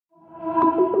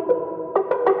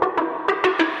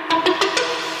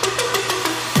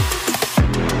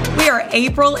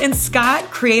April and Scott,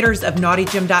 creators of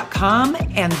naughtygym.com,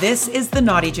 and this is The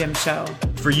Naughty Gym Show.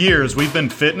 For years, we've been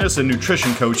fitness and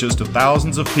nutrition coaches to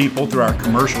thousands of people through our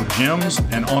commercial gyms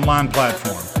and online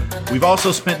platform. We've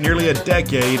also spent nearly a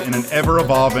decade in an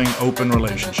ever-evolving open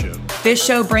relationship. This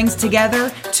show brings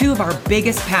together two of our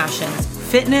biggest passions,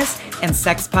 fitness and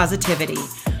sex positivity.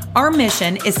 Our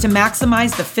mission is to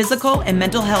maximize the physical and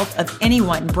mental health of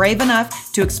anyone brave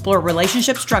enough to explore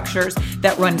relationship structures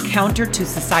that run counter to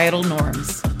societal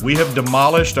norms. We have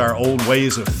demolished our old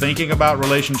ways of thinking about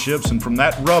relationships, and from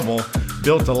that rubble,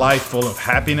 built a life full of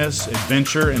happiness,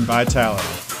 adventure, and vitality.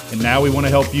 And now we want to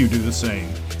help you do the same.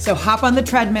 So hop on the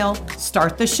treadmill,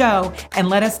 start the show, and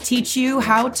let us teach you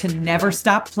how to never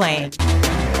stop playing.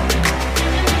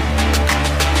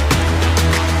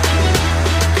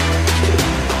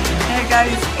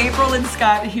 Guys, April and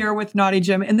Scott here with Naughty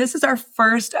Gym, and this is our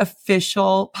first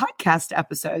official podcast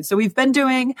episode. So we've been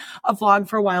doing a vlog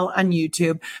for a while on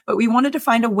YouTube, but we wanted to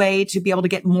find a way to be able to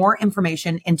get more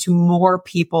information into more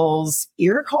people's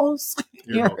ears.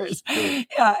 Yeah,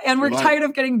 and we're tired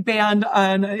of getting banned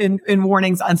in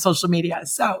warnings on social media.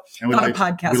 So and on a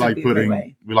podcast would be a great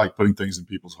way. We like putting things in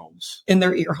people's holes. In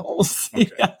their ear holes. Okay.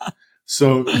 Yeah.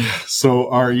 So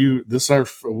are you,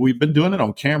 we've been doing it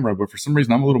on camera, but for some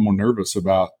reason I'm a little more nervous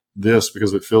about this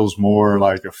because it feels more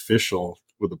like official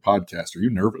with a podcast. Are you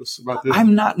nervous about this?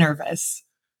 I'm not nervous.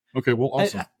 Okay. Well,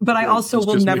 awesome. But I also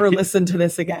will never listen to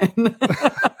this again.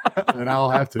 And I'll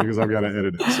have to because I've got to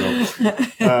edit it.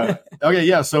 So, okay.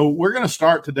 Yeah. So we're going to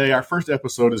start today. Our first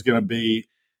episode is going to be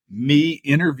me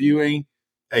interviewing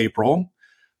April.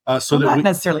 Not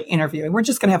necessarily interviewing. We're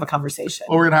just going to have a conversation.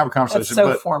 Well, we're going to have a conversation.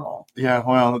 That's so formal. Yeah,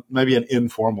 well, maybe an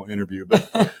informal interview. But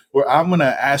I'm going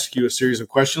to ask you a series of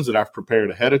questions that I've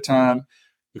prepared ahead of time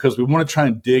because we want to try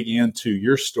and dig into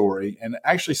your story. And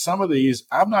actually, some of these,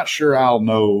 I'm not sure I'll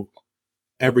know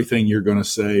everything you're going to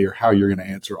say or how you're going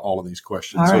to answer all of these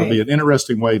questions. So it'll be an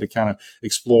interesting way to kind of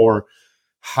explore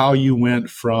how you went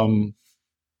from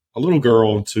a little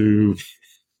girl to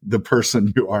the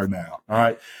person you are now. All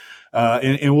right.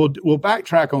 And we'll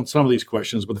backtrack on some of these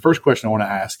questions, but the first question I want to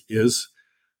ask is,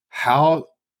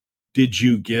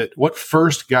 what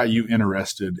first got you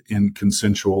interested in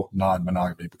consensual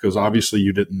non-monogamy? Because obviously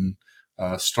you didn't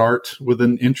start with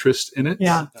an interest in it.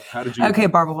 Yeah. How did you? Okay,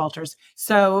 Barbara Walters.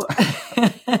 So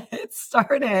it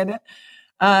started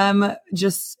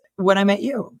just when I met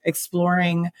you,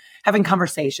 exploring, having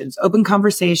conversations, open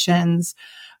conversations.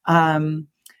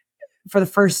 For the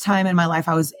first time in my life,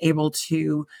 I was able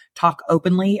to talk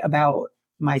openly about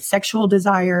my sexual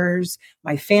desires,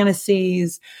 my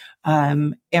fantasies.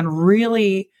 And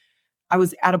really, I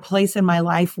was at a place in my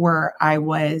life where I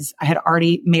had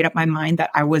already made up my mind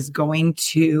that I was going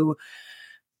to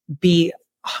be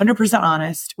 100%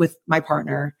 honest with my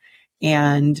partner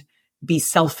and be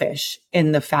selfish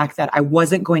in the fact that I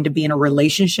wasn't going to be in a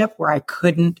relationship where I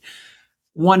couldn't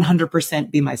 100%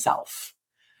 be myself.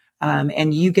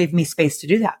 And you gave me space to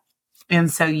do that.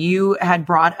 And so you had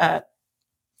brought up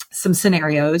some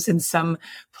scenarios and some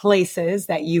places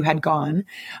that you had gone.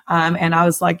 And I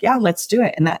was like, yeah, let's do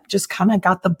it. And that just kind of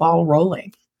got the ball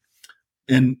rolling.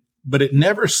 But it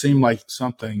never seemed like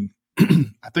something,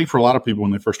 I think for a lot of people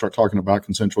when they first start talking about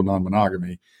consensual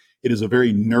non-monogamy, it is a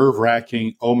very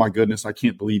nerve-wracking, oh my goodness, I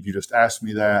can't believe you just asked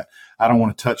me that. I don't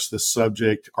want to touch this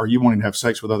subject. Are you wanting to have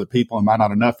sex with other people? Am I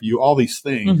not enough for you? All these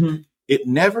things. Mm-hmm. It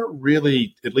never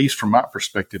really, at least from my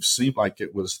perspective, seemed like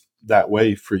it was that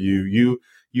way for you.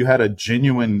 You had a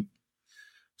genuine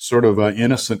sort of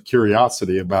innocent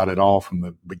curiosity about it all from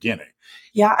the beginning.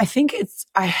 Yeah, I think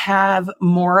I have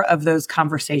more of those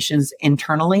conversations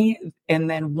internally. And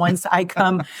then once I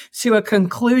come to a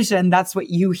conclusion, that's what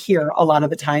you hear a lot of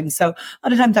the time. So a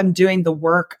lot of times I'm doing the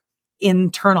work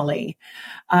internally.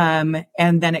 And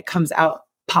then it comes out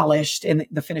polished in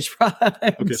the finished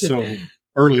product. Okay, so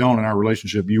early on in our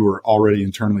relationship, you were already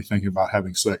internally thinking about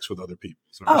having sex with other people.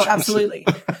 So absolutely.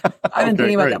 I've been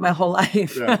thinking about that my whole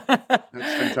life. Yeah,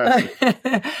 that's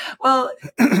fantastic. Well,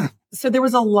 so there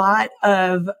was I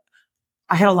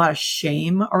had a lot of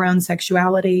shame around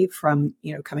sexuality from,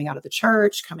 coming out of the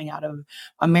church, coming out of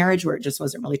a marriage where it just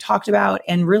wasn't really talked about,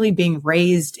 and really being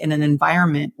raised in an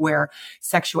environment where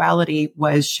sexuality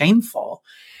was shameful.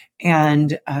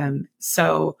 And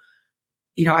so,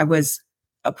 I was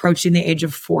approaching the age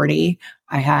of 40.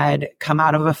 I had come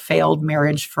out of a failed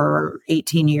marriage for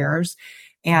 18 years.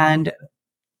 And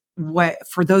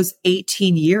for those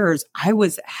 18 years, I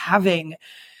was having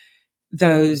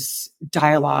those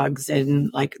dialogues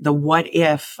and like the what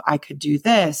if I could do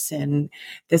this and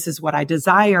this is what I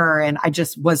desire. And I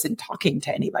just wasn't talking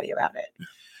to anybody about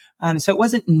it. So it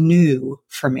wasn't new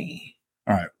for me.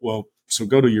 All right. Well, so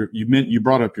go to you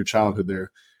brought up your childhood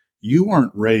there. You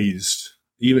weren't raised,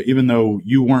 even though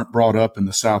you weren't brought up in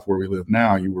the South where we live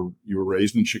now, you were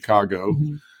raised in Chicago,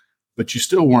 Mm-hmm. but you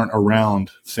still weren't around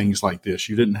things like this.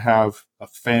 You didn't have a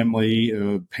family,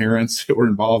 parents that were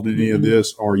involved in any of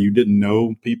this, or you didn't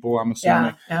know people, I'm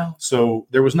assuming. Yeah, no. So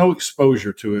there was no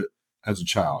exposure to it as a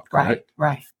child, correct?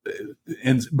 Right.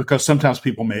 And because sometimes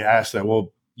people may ask that,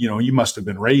 well, you must have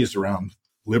been raised around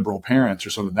liberal parents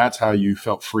or something. That's how you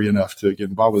felt free enough to get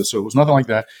involved with it. So it was nothing like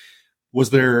that.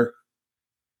 Was there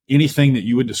anything that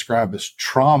you would describe as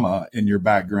trauma in your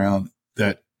background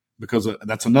because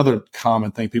that's another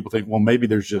common thing. People think, well, maybe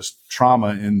there's just trauma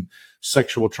in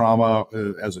sexual trauma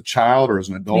as a child or as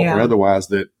an adult or otherwise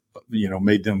that,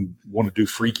 made them want to do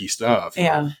freaky stuff.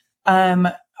 Yeah.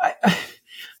 I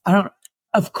don't,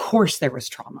 of course there was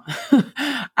trauma.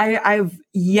 I've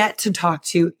yet to talk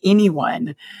to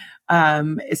anyone,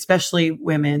 especially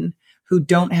women who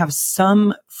don't have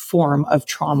some form of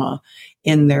trauma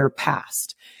in their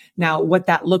past. Now, what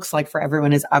that looks like for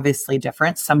everyone is obviously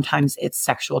different. Sometimes it's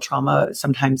sexual trauma.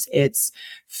 Sometimes it's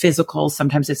physical.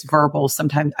 Sometimes it's verbal.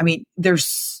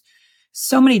 There's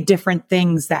so many different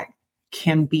things that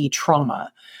can be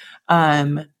trauma.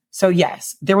 So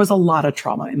yes, there was a lot of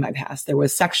trauma in my past. There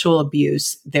was sexual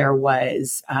abuse. There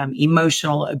was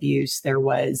emotional abuse. There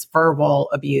was verbal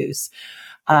abuse.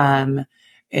 In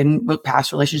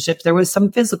past relationships, there was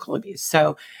some physical abuse.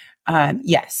 So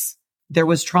yes, there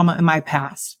was trauma in my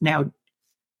past. Now,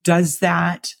 was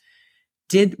that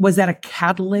a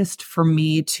catalyst for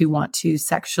me to want to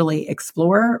sexually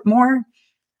explore more?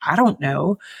 I don't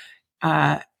know.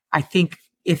 I think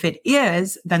if it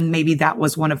is, then maybe that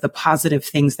was one of the positive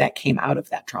things that came out of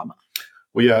that trauma.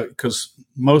 Well, yeah, because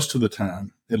most of the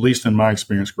time, at least in my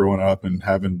experience growing up and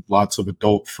having lots of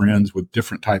adult friends with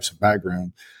different types of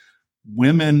background,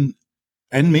 women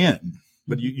and men,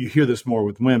 but you hear this more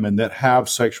with women that have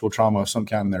sexual trauma of some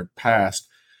kind in their past,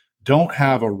 don't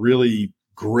have a really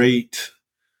great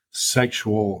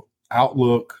sexual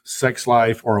outlook, sex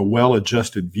life, or a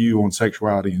well-adjusted view on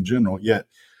sexuality in general. Yet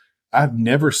I've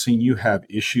never seen you have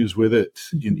issues with it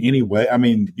in any way. I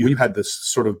mean, you've had this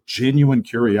sort of genuine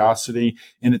curiosity,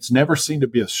 and it's never seemed to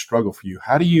be a struggle for you.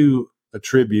 How do you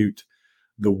attribute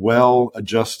the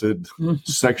well-adjusted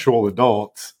sexual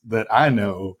adult that I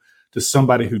know to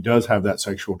somebody who does have that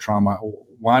sexual trauma?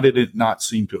 Why did it not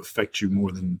seem to affect you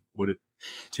more than what it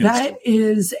tends to? That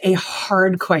is a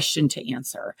hard question to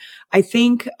answer. I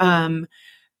think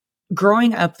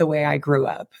growing up the way I grew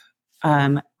up,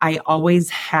 I always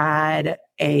had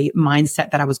a mindset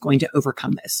that I was going to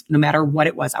overcome this, no matter what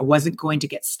it was. I wasn't going to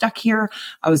get stuck here.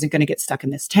 I wasn't going to get stuck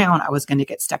in this town. I was going to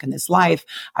get stuck in this life.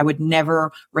 I would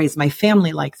never raise my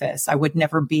family like this. I would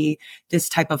never be this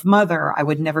type of mother. I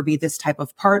would never be this type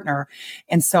of partner.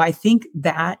 And so I think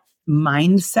that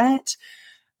mindset,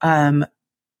 I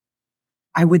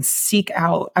would seek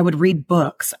out, I would read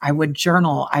books. I would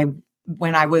journal.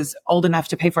 When I was old enough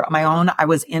to pay for it on my own, I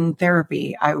was in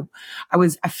therapy. I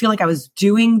feel like I was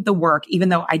doing the work, even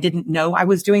though I didn't know I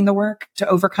was doing the work to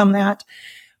overcome that.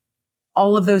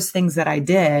 All of those things that I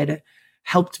did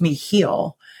helped me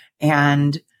heal.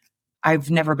 And I've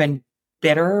never been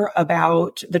bitter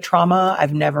about the trauma.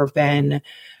 I've never been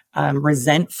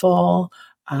resentful.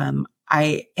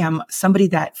 I am somebody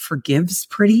that forgives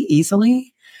pretty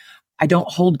easily. I don't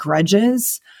hold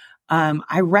grudges.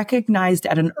 I recognized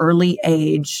at an early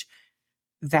age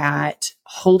that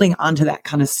holding on to that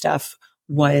kind of stuff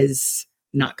was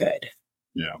not good.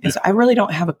 Yeah. And so I really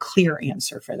don't have a clear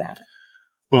answer for that.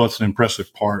 Well, it's an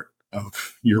impressive part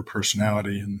of your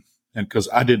personality. And because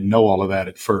I didn't know all of that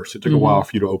at first, it took a while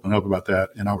for you to open up about that.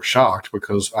 And I was shocked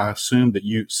because I assumed that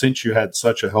since you had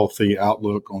such a healthy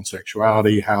outlook on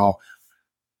sexuality, how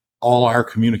all our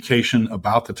communication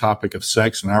about the topic of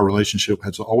sex and our relationship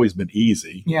has always been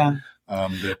easy. Yeah.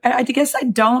 I guess I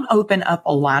don't open up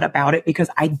a lot about it because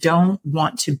I don't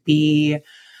want to be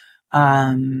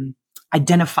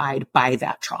identified by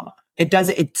that trauma.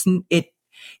 It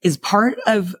is part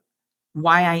of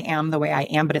why I am the way I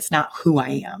am, but it's not who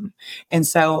I am. And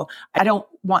so I don't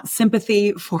want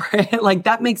sympathy for it. Like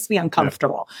that makes me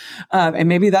uncomfortable. Yeah. And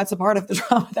maybe that's a part of the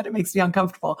trauma that it makes me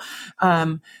uncomfortable.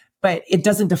 But it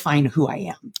doesn't define who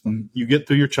I am. You get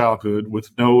through your childhood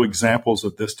with no examples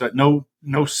of this type, no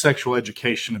sexual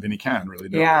education of any kind, really.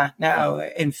 No. Yeah, no.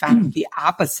 In fact, the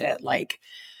opposite. Like,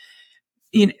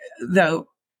 though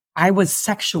I was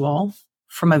sexual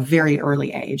from a very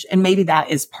early age, and maybe that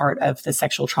is part of the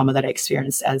sexual trauma that I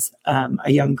experienced as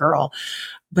a young girl.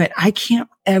 But I can't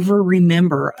ever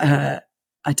remember a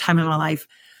time in my life,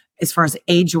 as far as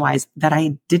age-wise, that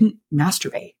I didn't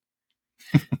masturbate.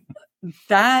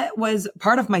 that was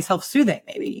part of my self-soothing,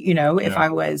 maybe, if I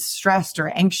was stressed or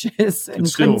anxious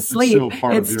and couldn't sleep,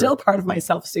 it's still part of my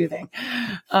self-soothing.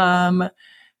 But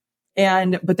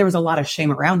there was a lot of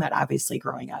shame around that, obviously,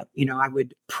 growing up. I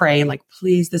would pray, like,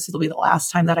 please, this will be the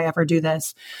last time that I ever do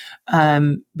this.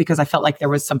 Because I felt like there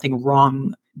was something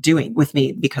wrong doing with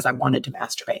me because I wanted to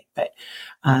masturbate. But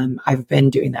I've been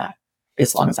doing that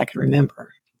as long as I can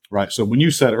remember. Right. So when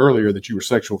you said earlier that you were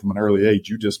sexual from an early age,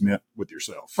 you just meant with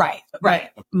yourself. Right.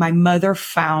 My mother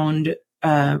found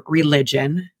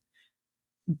religion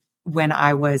when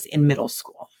I was in middle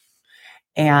school.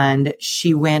 And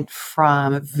she went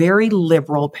from very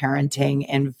liberal parenting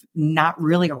and not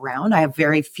really around. I have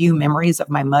very few memories of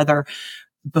my mother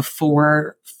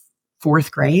before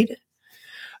fourth grade.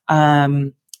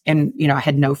 And, I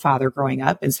had no father growing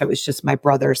up. And so it was just my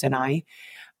brothers and I.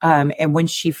 And when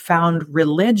she found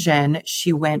religion,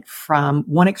 she went from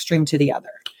one extreme to the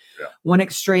other. Yeah. One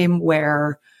extreme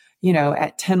where,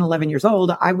 at 10, 11 years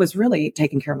old, I was really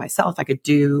taking care of myself. I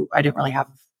didn't really have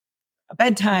a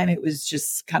bedtime. It was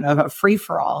just kind of a free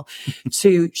for all.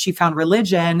 She found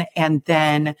religion, and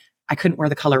then I couldn't wear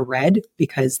the color red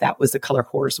because that was the color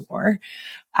whores wore.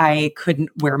 I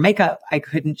couldn't wear makeup. I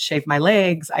couldn't shave my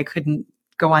legs. I couldn't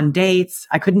go on dates.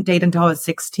 I couldn't date until I was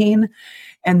 16.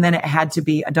 And then it had to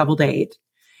be a double date.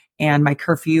 And my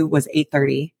curfew was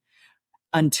 8:30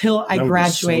 until I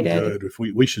graduated. So good. If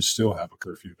we should still have a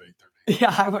curfew of 8:30.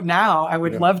 Yeah, I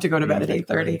would love to go to bed at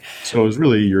 8:30. So it was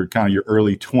really your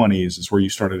early 20s is where you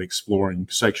started exploring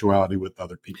sexuality with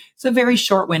other people. It's a very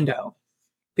short window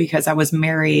because I was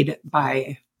married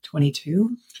by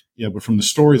 22. Yeah, but from the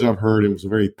stories I've heard, it was a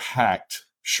very packed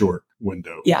short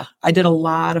window. Yeah, I did a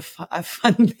lot of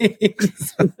fun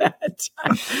things at that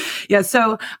time. Yeah,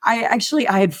 so I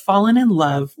had fallen in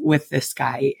love with this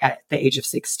guy at the age of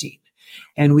 16,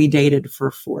 and we dated for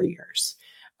 4 years.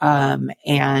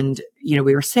 And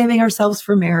we were saving ourselves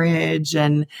for marriage,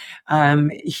 and I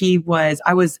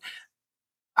was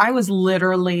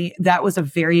literally, that was a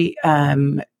very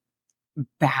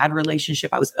bad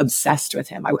relationship. I was obsessed with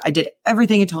him. I did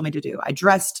everything he told me to do. I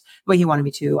dressed the way he wanted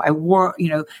me to. I wore,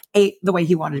 ate the way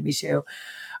he wanted me to.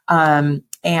 And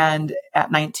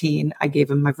at 19, I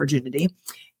gave him my virginity,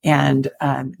 and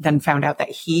then found out that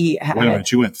he had. Wait a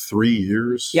minute, you went 3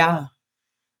 years? Yeah.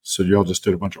 So y'all just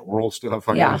did a bunch of oral stuff,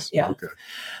 I guess? Yeah. Okay.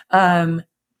 And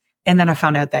then I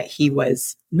found out that he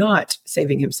was not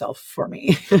saving himself for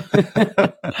me.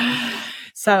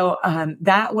 So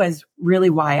that was really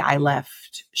why I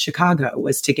left Chicago,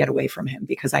 was to get away from him,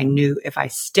 because I knew if I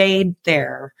stayed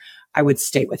there, I would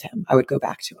stay with him. I would go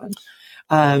back to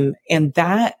him. And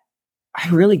that, I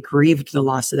really grieved the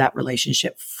loss of that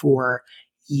relationship for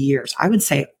years. I would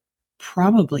say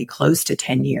probably close to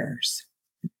 10 years.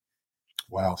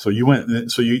 Wow. So you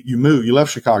moved, you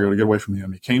left Chicago to get away from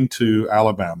him. You came to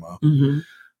Alabama.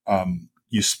 Mm-hmm.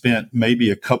 You spent maybe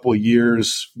a couple of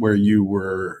years where you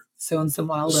were sowing some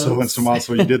wild oats.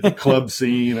 So you did the club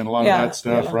scene and a lot of that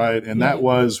stuff, right? And that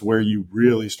was where you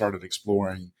really started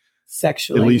exploring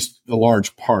sexually, at least a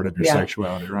large part of your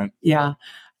sexuality, right? Yeah.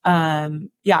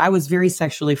 I was very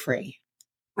sexually free,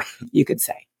 you could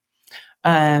say.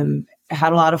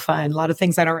 Had a lot of fun, a lot of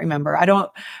things I don't remember.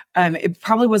 It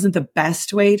probably wasn't the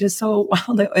best way to sow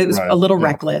wild. It was a little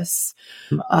reckless,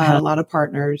 a lot of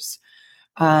partners.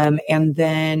 And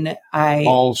then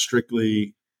all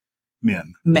strictly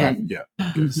men. Right? Yeah.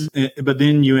 Mm-hmm. But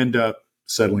then you end up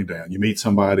settling down. You meet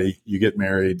somebody, you get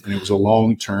married, and it was a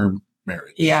long-term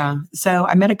marriage. Yeah. So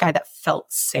I met a guy that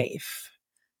felt safe.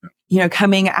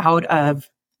 Coming out of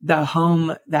the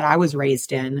home that I was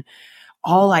raised in,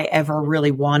 all I ever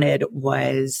really wanted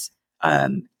was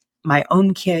my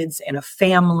own kids and a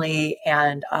family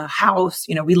and a house.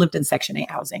 We lived in Section 8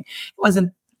 housing. It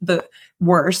wasn't the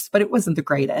worst, but it wasn't the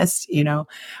greatest.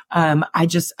 I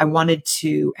wanted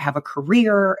to have a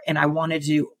career, and I wanted to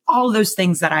do all those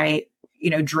things that I,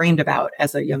 dreamed about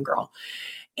as a young girl.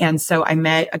 And so I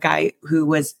met a guy who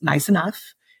was nice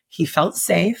enough. He felt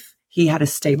safe. He had a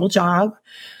stable job.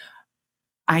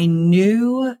 I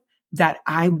knew that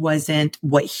I wasn't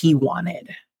what he wanted.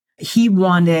 He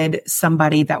wanted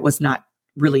somebody that was not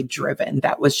really driven,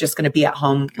 that was just going to be at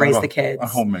home, raise the kids. A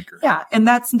homemaker. Yeah. And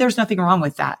there's nothing wrong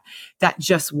with that. That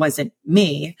just wasn't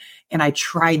me. And I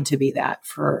tried to be that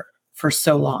for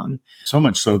so long. So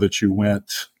much so that you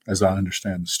went, as I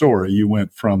understand the story, you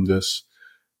went from this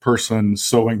person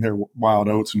sowing their wild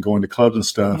oats and going to clubs and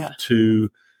stuff to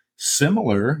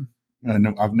similar,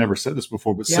 and I've never said this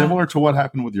before, but similar to what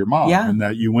happened with your mom, and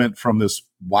that you went from this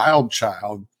wild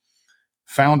child,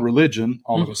 found religion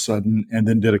all of a sudden, and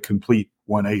then did a complete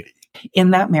 180.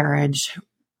 In that marriage,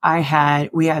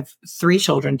 we had 3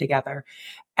 children together.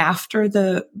 After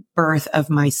the birth of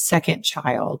my second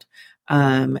child,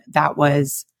 that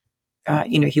was,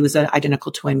 he was an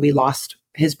identical twin. We lost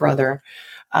his brother,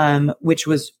 which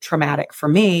was traumatic for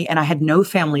me. And I had no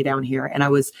family down here, and I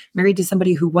was married to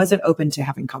somebody who wasn't open to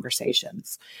having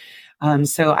conversations.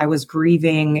 So I was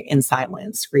grieving in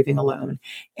silence, grieving alone.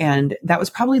 And that was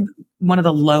probably one of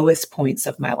the lowest points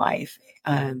of my life.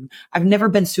 I've never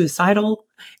been suicidal,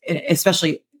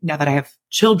 especially now that I have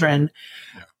children.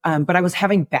 But I was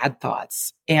having bad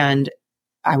thoughts, and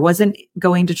I wasn't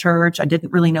going to church. I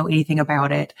didn't really know anything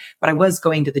about it, but I was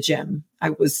going to the gym. I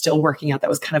was still working out.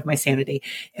 That was kind of my sanity.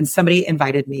 And somebody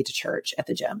invited me to church at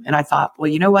the gym. And I thought,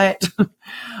 well, you know what?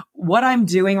 What I'm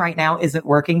doing right now isn't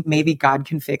working. Maybe God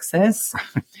can fix this.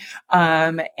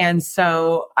 And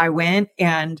so I went,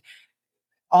 and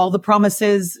all the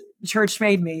promises church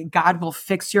made me, God will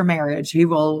fix your marriage. He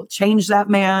will change that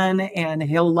man, and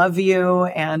he'll love you.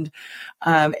 And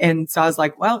so I was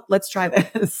like, well, let's try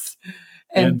this.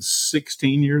 And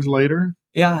 16 years later,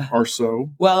 or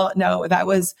so. Well, no, that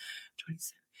was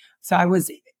 27. So I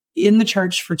was in the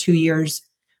church for 2 years,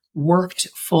 worked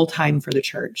full time for the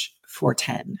church for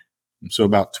 10. So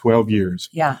about 12 years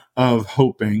of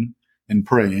hoping and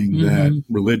praying that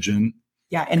religion.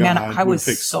 Yeah. And man, I was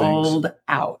sold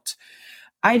out.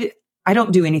 I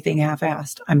don't do anything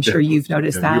half-assed. I'm sure you've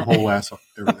noticed that. Your whole ass off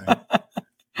everything.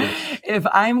 If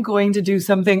I'm going to do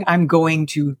something, I'm going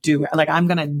to do it. Like, I'm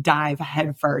going to dive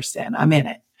head first in. I'm in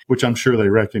it. Which I'm sure they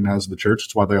recognize the church.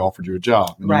 It's why they offered you a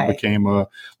job. And you became a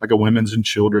women's and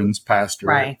children's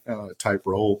pastor type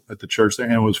role at the church there.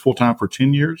 And it was full-time for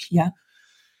 10 years? Yeah.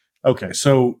 Okay.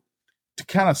 So to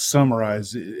kind of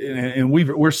summarize, and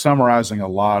we're summarizing a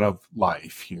lot of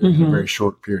life here in a very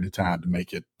short period of time to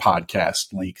make it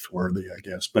podcast length worthy, I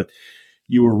guess. But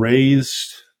you were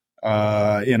raised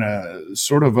in a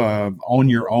sort of on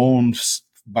your own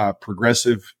by a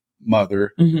progressive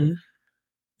mother, and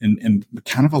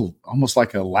kind of almost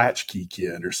like a latchkey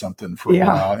kid or something for a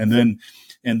while, and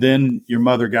then your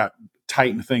mother got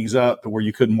tightened things up to where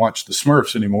you couldn't watch the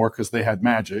Smurfs anymore because they had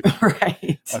magic.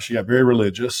 Right. She got very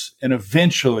religious, and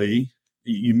eventually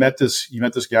you met this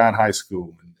guy in high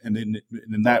school, and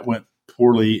then that went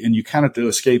poorly, and you kind of, to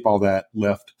escape all that,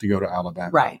 left to go to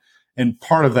Alabama. Right. And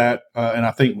part of that, and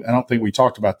I don't think we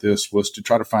talked about this, was to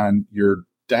try to find your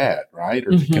dad, right?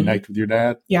 Or to connect with your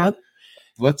dad. Yeah.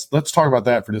 Let's talk about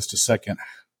that for just a second.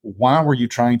 Why were you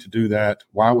trying to do that?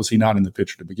 Why was he not in the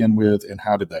picture to begin with? And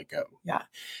how did that go? Yeah.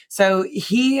 So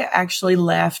he actually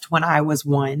left when I was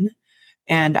 1,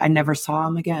 and I never saw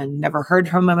him again, never heard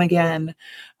from him again.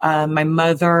 My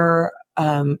mother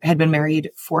had been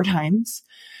married 4 times.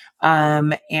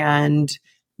 And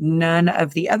none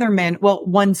of the other men, well,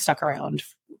 one stuck around,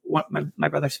 my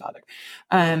brother's father.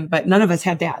 But none of us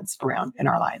had dads around in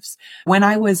our lives. When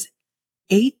I was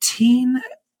 18,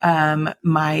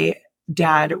 my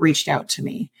dad reached out to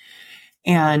me,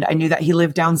 and I knew that he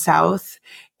lived down south.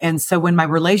 And so when my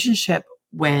relationship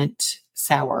went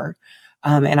sour,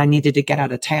 and I needed to get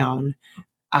out of town,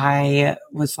 I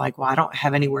was like, well, I don't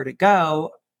have anywhere to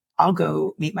go. I'll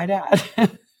go meet my dad.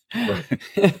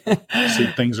 See,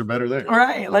 things are better there.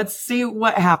 Right. Let's see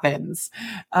what happens.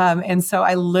 And so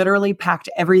I literally packed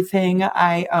everything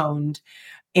I owned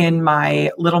in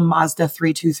my little Mazda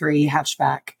 323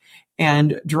 hatchback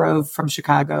and drove from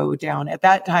Chicago down. At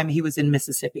that time, he was in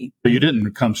Mississippi. So you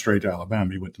didn't come straight to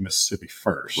Alabama. You went to Mississippi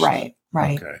first. Right.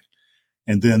 Okay.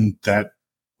 And then that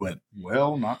went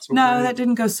well, not so No, great? that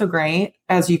didn't go so great,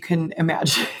 as you can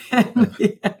imagine.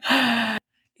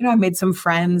 I made some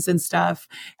friends and stuff.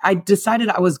 I decided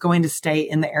I was going to stay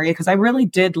in the area because I really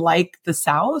did like the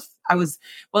South.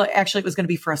 Actually, it was going to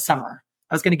be for a summer.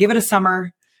 I was going to give it a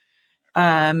summer,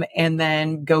 and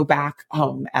then go back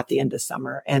home at the end of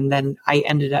summer. And then I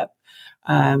ended up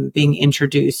being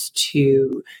introduced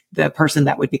to the person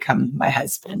that would become my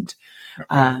husband,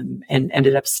 and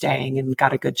ended up staying and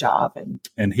got a good job.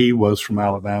 And he was from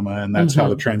Alabama, and that's how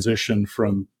the transition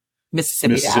from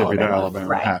Mississippi to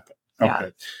Alabama happened. Okay. Yeah.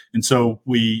 And so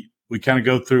we kind of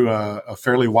go through a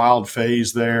fairly wild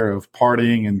phase there of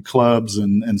partying and clubs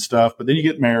and stuff, but then you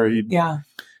get married. Yeah.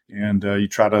 And you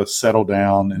try to settle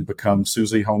down and become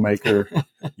Susie Homemaker.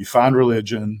 You find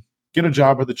religion, get a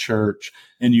job at the church,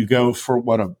 and you go for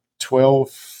a 12,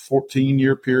 14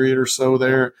 year period or so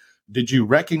there. Did you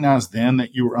recognize then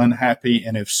that you were unhappy?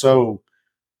 And if so,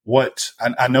 what,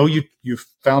 I know you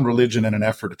found religion in an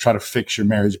effort to try to fix your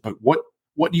marriage, but what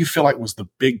do you feel like was the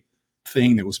big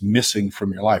thing that was missing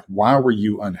from your life? Why were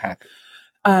you unhappy?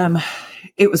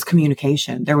 It was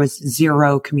communication. There was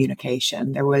zero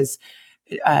communication. There was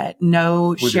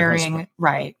no sharing,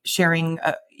 right. Sharing,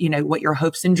 what your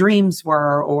hopes and dreams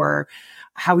were, or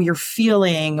how you're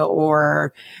feeling,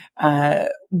 or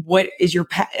what is your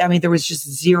there was just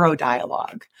zero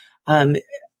dialogue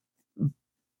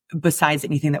besides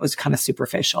anything that was kind of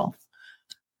superficial,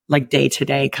 like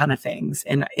day-to-day kind of things.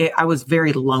 And I was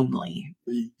very lonely.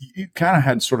 You kind of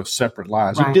had sort of separate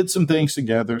lives. Right. You did some things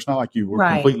together. It's not like you were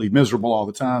completely miserable all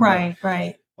the time.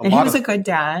 Right. And he was a good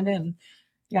dad, and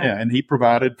and he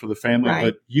provided for the family,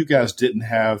 but you guys didn't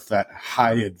have that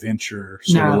high adventure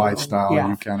sort of lifestyle.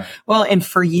 You kind of and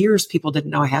for years people didn't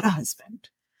know I had a husband,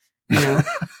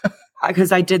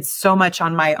 because I did so much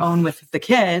on my own with the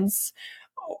kids,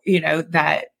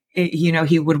 that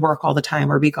he would work all the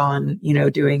time or be gone,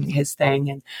 doing his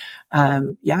thing.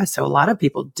 And so a lot of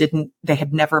people they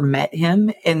had never met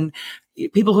him, and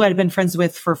people who I had been friends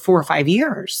with for 4 or 5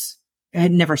 years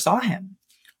had never saw him.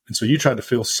 And so you tried to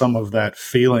feel some of that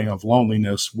feeling of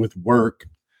loneliness with work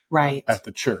at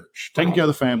the church, taking care of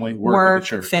the family, work at the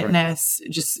church. Fitness,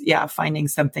 just, finding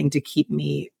something to keep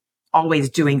me always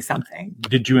doing something.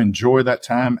 Did you enjoy that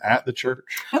time at the church?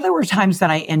 Well, there were times that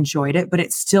I enjoyed it, but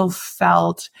it still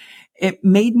it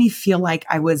made me feel like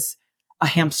I was a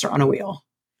hamster on a wheel.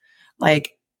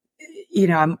 Like,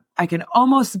 I can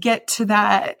almost get to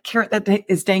that carrot that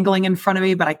is dangling in front of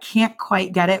me, but I can't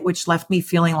quite get it, which left me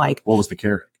feeling like, what was the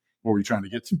carrot? What were you trying to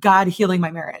get to? God healing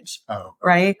my marriage. Oh.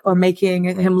 Right? Or making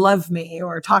him love me,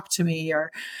 or talk to me,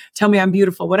 or tell me I'm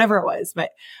beautiful, whatever it was.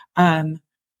 But,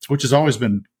 which has always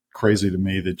been crazy to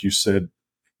me that you said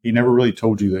he never really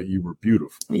told you that you were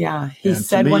beautiful. Yeah. He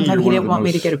said one time he didn't want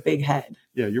me to get a big head.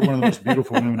 Yeah. You're one of the most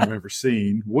beautiful women I've ever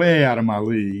seen. Way out of my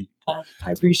league. I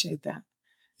appreciate that.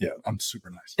 Yeah. I'm super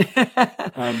nice.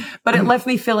 But it left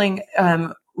me feeling,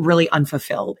 really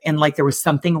unfulfilled, and like there was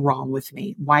something wrong with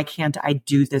me. Why can't I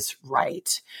do this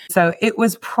right? So it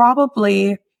was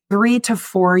probably 3 to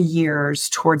 4 years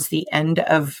towards the end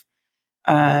of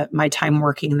my time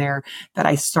working there that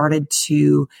I started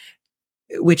to,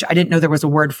 which I didn't know there was a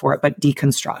word for it, but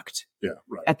deconstruct. Yeah,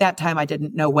 right. At that time, I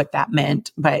didn't know what that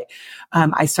meant, but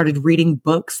I started reading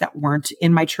books that weren't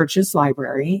in my church's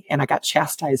library, and I got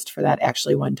chastised for that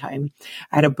actually one time.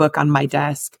 I had a book on my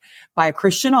desk by a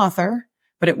Christian author,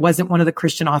 but it wasn't one of the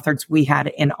Christian authors we had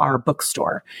in our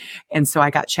bookstore. And so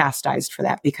I got chastised for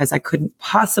that because I couldn't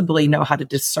possibly know how to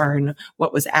discern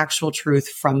what was actual truth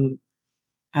from...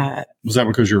 was that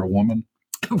because you're a woman?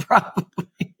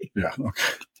 Probably. Yeah.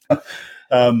 Okay.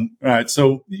 All right.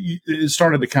 So it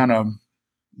started to kind of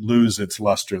lose its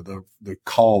luster, the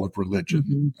call of religion.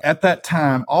 Mm-hmm. At that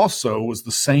time also was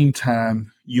the same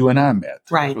time you and I met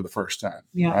for the first time.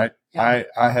 Yeah. Right. Yeah.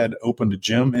 I had opened a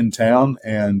gym in town,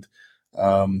 and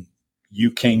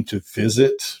you came to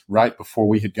visit right before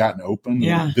we had gotten open.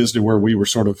 Yeah. You visited where we were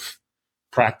sort of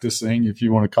practicing, if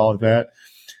you want to call it that.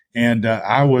 And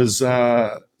I was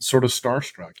sort of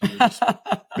starstruck. You were just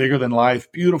bigger than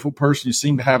life, beautiful person. You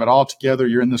seem to have it all together.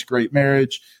 You're in this great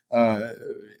marriage.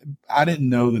 I didn't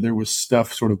know that there was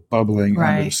stuff sort of bubbling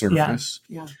under the surface.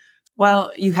 Yeah.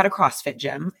 Well, you had a CrossFit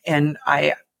gym, and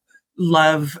I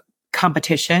love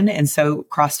competition. And so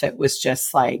CrossFit was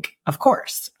just like, of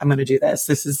course, I'm going to do this.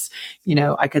 This is,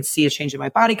 I could see a change in my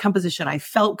body composition. I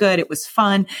felt good. It was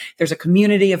fun. There's a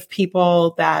community of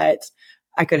people that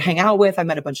I could hang out with. I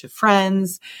met a bunch of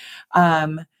friends.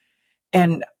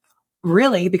 And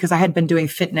really, because I had been doing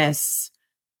fitness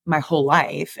my whole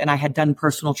life, and I had done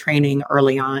personal training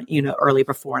early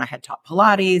before, and I had taught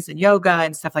Pilates and yoga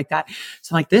and stuff like that.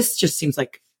 So like, this just seems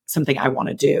like something I want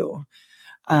to do.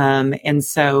 And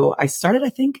so I started, I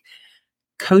think,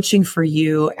 coaching for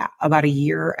you about a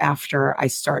year after I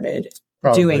started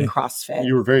doing CrossFit.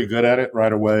 You were very good at it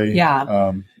right away.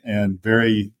 Yeah. And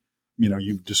very,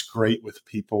 you're just great with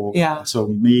people. Yeah. So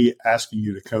me asking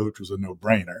you to coach was a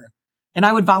no-brainer. And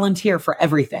I would volunteer for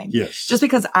everything. Yes. Just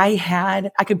because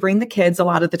I could bring the kids a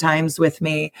lot of the times with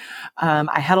me.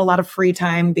 I had a lot of free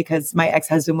time because my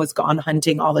ex-husband was gone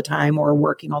hunting all the time or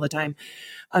working all the time.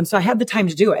 So I had the time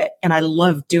to do it, and I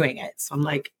loved doing it. So I'm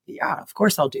like, yeah, of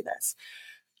course I'll do this.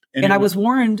 And I was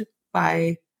warned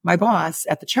by my boss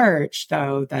at the church,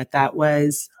 though, that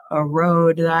was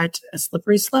a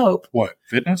slippery slope. What,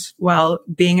 fitness? Well,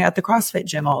 being at the CrossFit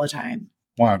gym all the time.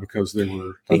 Why? Because there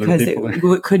were other people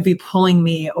there? It could be pulling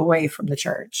me away from the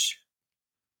church.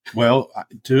 Well,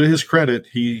 to his credit,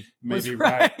 he may be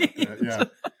right.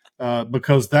 Yeah.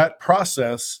 Because that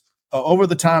process, over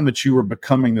the time that you were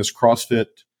becoming this CrossFit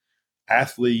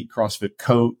athlete, CrossFit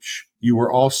coach, you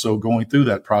were also going through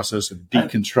that process of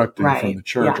deconstructing from the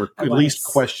church, or at least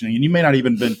questioning. And you may not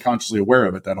even been consciously aware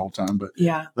of it that whole time, but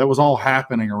that was all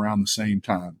happening around the same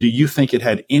time. Do you think it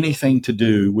had anything to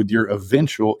do with your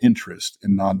eventual interest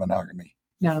in non-monogamy?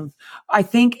 No, I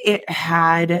think it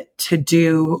had to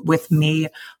do with me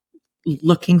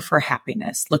looking for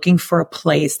happiness, looking for a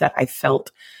place that I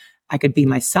felt I could be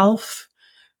myself,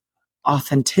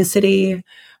 authenticity.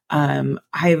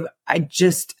 I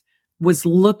just was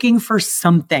looking for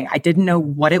something. I didn't know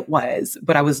what it was,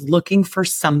 but I was looking for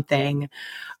something.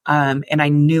 And I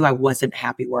knew I wasn't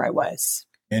happy where I was.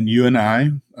 And you and I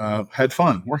had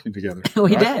fun working together.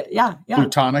 We right? did. Yeah.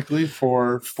 Plutonically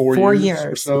for 4 years. 4 years.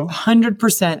 Or so.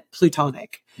 100%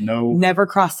 plutonic. No. Never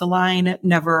crossed the line,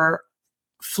 never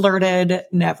flirted,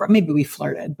 never. Maybe we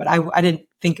flirted, but I didn't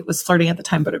think it was flirting at the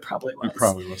time, but it probably was. It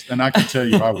probably was. And I can tell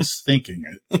you, I was thinking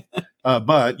it.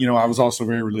 But, I was also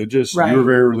very religious. Right. You were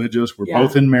very religious. We're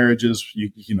both in marriages.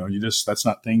 That's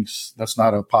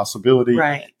not a possibility.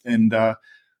 Right. And,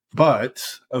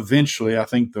 but eventually I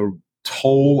think the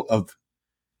toll of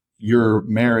your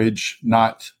marriage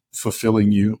not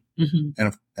fulfilling you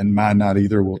and mine not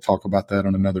either. We'll talk about that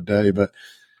on another day. But,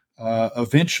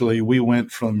 eventually we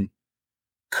went from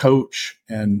coach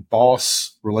and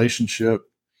boss relationship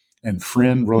and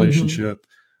friend relationship.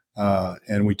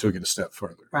 And we took it a step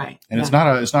further. Right. And it's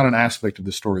not an aspect of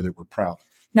the story that we're proud of.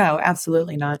 No,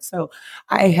 absolutely not. So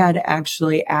I had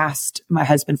actually asked my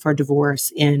husband for a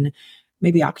divorce in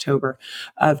maybe October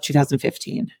of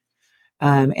 2015.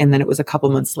 And then it was a couple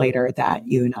months later that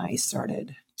you and I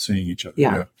started seeing each other.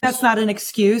 Yeah. That's not an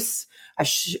excuse.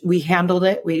 We handled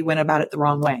it. We went about it the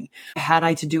wrong way. Had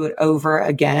I to do it over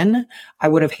again, I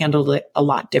would have handled it a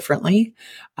lot differently.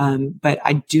 But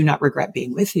I do not regret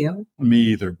being with you. Me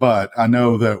either. But I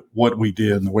know that what we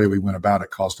did and the way we went about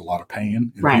it caused a lot of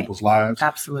pain in people's lives.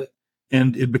 Absolutely.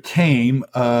 And it became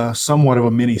somewhat of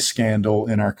a mini scandal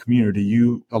in our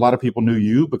community. A lot of people knew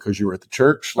you because you were at the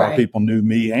church. A lot of people knew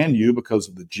me and you because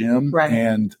of the gym. Right.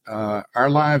 And our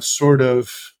lives sort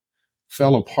of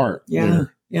fell apart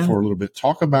there for a little bit.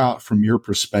 Talk about, from your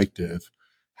perspective,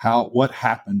 what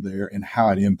happened there and how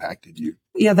it impacted you.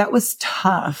 Yeah, that was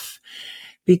tough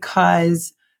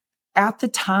because at the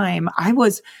time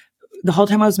the whole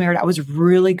time I was married, I was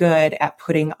really good at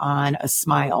putting on a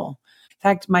smile. In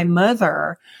fact, my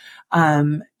mother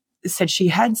said she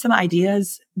had some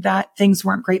ideas that things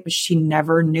weren't great, but she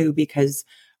never knew because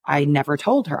I never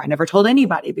told her. I never told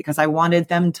anybody because I wanted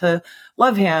them to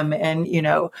love him. And,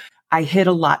 I hid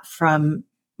a lot from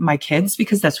my kids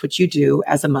because that's what you do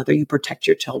as a mother. You protect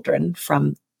your children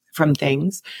from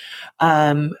things.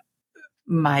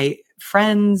 My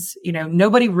friends,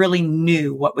 nobody really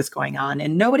knew what was going on,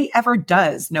 and nobody ever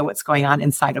does know what's going on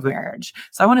inside of marriage.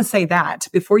 So I want to say that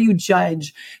before you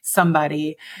judge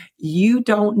somebody, you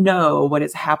don't know what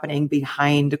is happening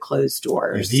behind closed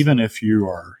doors. And even if you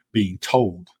are being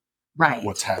told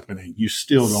what's happening, you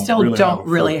still don't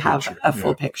really have a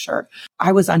full picture.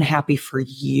 I was unhappy for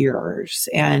years,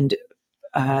 and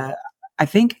I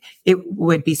think it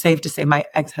would be safe to say my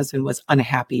ex-husband was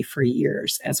unhappy for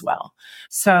years as well.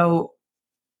 So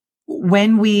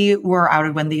when we were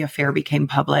outed, when the affair became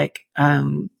public,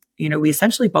 we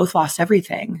essentially both lost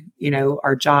everything,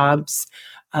 our jobs,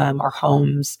 our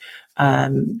homes.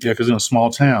 Because in a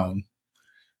small town,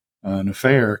 an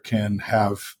affair can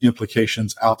have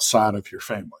implications outside of your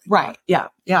family. Right. Yeah.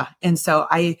 Yeah. And so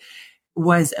I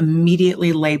was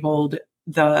immediately labeled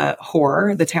the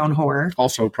town whore.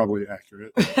 Also probably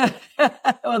accurate.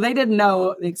 Well, they didn't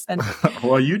know the extent.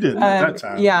 Well, you didn't at that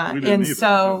time. Yeah. And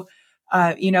so,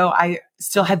 I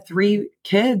still had 3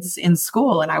 kids in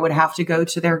school, and I would have to go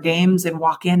to their games and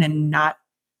walk in and not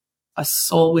a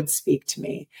soul would speak to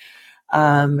me.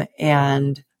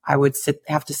 And I would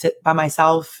have to sit by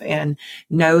myself and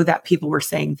know that people were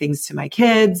saying things to my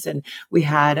kids. And we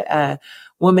had a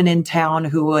woman in town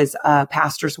who was a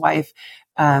pastor's wife,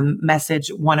 message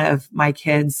one of my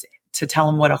kids to tell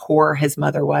him what a whore his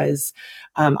mother was,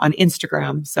 on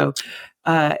Instagram. So,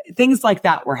 things like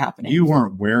that were happening. You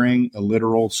weren't wearing a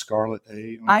literal scarlet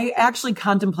A? I actually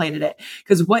contemplated it,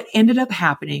 because what ended up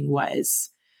happening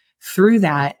was through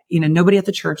that, nobody at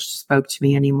the church spoke to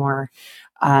me anymore.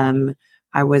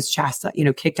 I was chastised,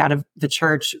 kicked out of the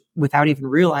church without even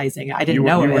realizing. I didn't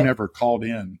know it. You were never called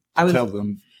in to tell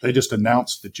them. They just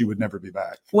announced that you would never be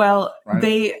back. Well,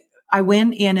 I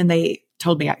went in and they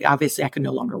told me, obviously I could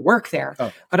no longer work there,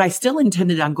 but I still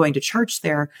intended on going to church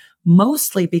there,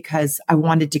 mostly because I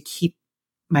wanted to keep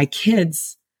my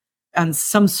kids on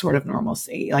some sort of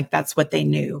normalcy. Like that's what they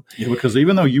knew. Yeah, because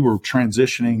even though you were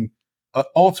transitioning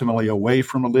ultimately away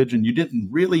from religion, you didn't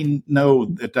really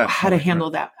know at that how to handle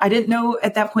that. I didn't know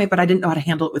at that point, but I didn't know how to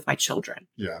handle it with my children.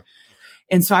 Yeah.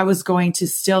 And so I was going to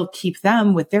still keep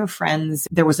them with their friends.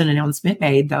 There was an announcement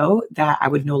made, though, that I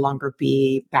would no longer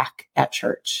be back at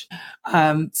church.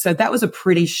 So that was a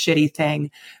pretty shitty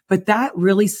thing. But that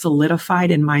really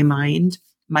solidified in my mind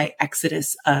my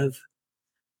exodus of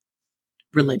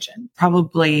religion,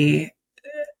 probably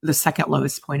the second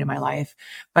lowest point in my life.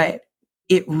 But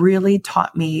it really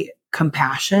taught me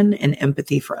compassion and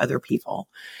empathy for other people,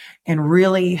 and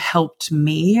really helped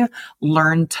me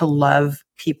learn to love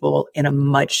people in a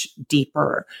much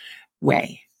deeper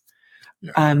way.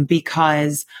 Yeah.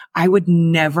 Because I would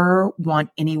never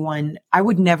I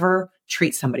would never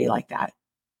treat somebody like that.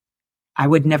 I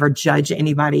would never judge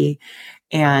anybody.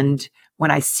 And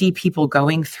when I see people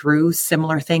going through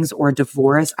similar things or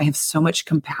divorce, I have so much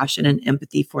compassion and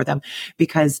empathy for them,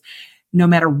 because no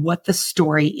matter what the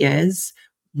story is,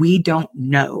 we don't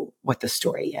know what the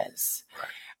story is.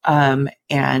 Right.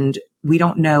 And we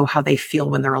don't know how they feel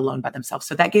when they're alone by themselves.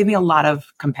 So that gave me a lot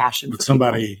of compassion. But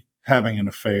somebody having an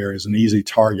affair is an easy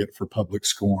target for public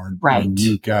scorn. Right. And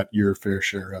you got your fair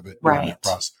share of it. Right. In that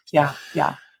process. Yeah.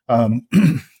 Yeah.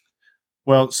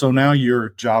 Well, so now you're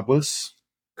jobless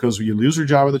because you lose your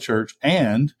job at the church,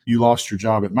 and you lost your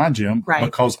job at my gym. Right.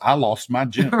 Because I lost my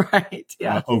gym. Right.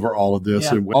 Yeah. Over all of this.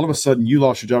 Yeah. And all of a sudden you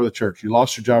lost your job at the church. You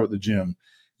lost your job at the gym.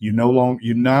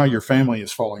 Now your family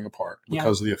is falling apart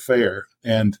because of the affair.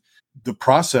 And the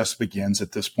process begins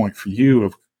at this point for you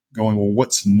of going, well,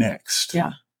 what's next?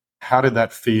 Yeah. How did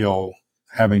that feel,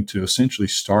 having to essentially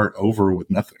start over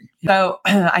with nothing? So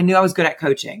I knew I was good at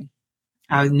coaching.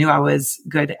 I knew I was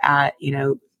good at,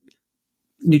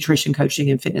 nutrition coaching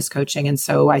and fitness coaching. And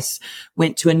so I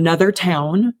went to another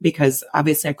town, because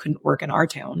obviously I couldn't work in our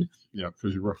town. Yeah,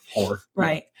 because you were poor.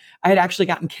 Right. I had actually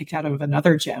gotten kicked out of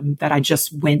another gym that I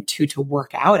just went to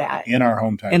work out at. In our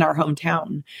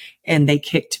hometown. And they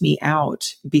kicked me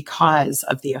out because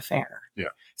of the affair. Yeah.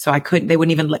 So they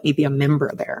wouldn't even let me be a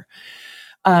member there.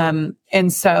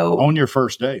 And so. On your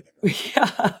first day.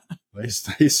 Yeah.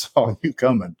 They saw you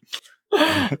coming.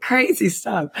 Crazy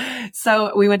stuff.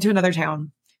 So we went to another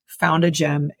town, found a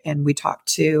gym, and I talked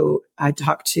to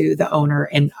the owner,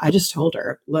 and I just told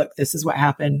her, look, this is what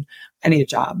happened. I need a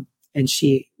job. And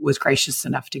she was gracious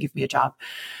enough to give me a job.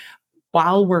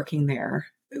 While working there,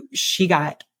 she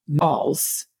got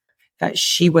calls that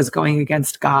she was going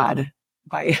against God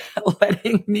by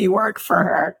letting me work for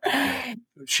her.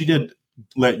 She did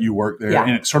let you work there,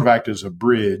 and it sort of acted as a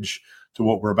bridge to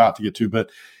what we're about to get to. But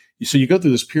so you go through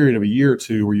this period of a year or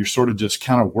two where you're sort of just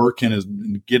kind of working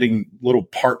and getting little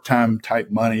part-time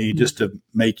type money just to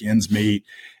make ends meet.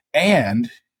 And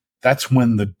that's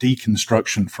when the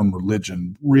deconstruction from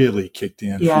religion really kicked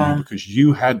in for you, because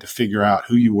you had to figure out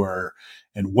who you were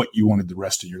and what you wanted the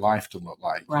rest of your life to look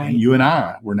like. Right. And you and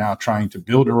I were now trying to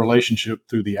build a relationship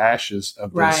through the ashes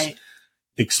of this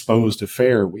exposed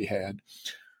affair we had.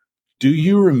 Do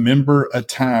you remember a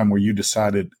time where you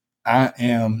decided, I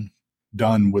am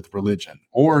done with religion?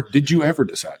 Or did you ever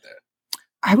decide that?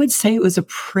 I would say it was a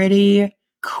pretty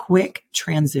quick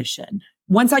transition.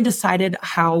 Once I decided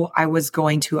how I was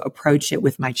going to approach it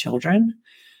with my children,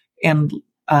 and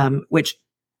which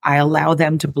I allow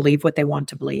them to believe what they want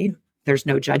to believe. There's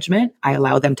no judgment. I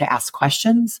allow them to ask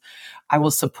questions. I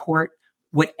will support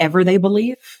whatever they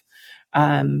believe.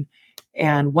 And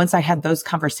once I had those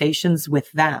conversations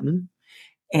with them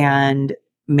and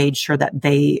made sure that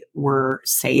they were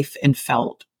safe and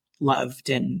felt loved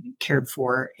and cared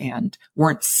for and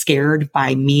weren't scared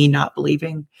by me not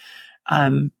believing,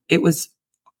 it was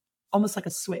almost like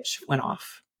a switch went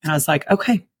off. And I was like,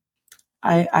 okay,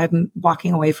 I'm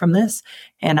walking away from this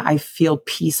and I feel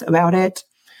peace about it.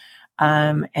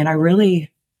 And I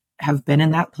really have been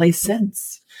in that place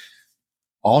since.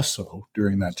 Also,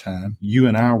 during that time, you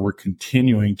and I were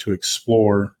continuing to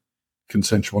explore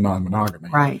consensual non-monogamy.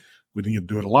 Right. We didn't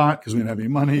do it a lot because we didn't have any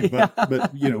money,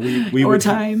 but we or would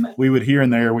time. We would here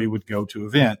and there, we would go to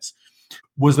events.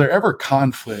 Was there ever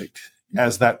conflict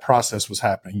as that process was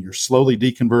happening? You're slowly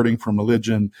deconverting from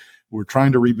religion. We're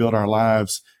trying to rebuild our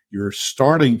lives. You're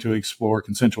starting to explore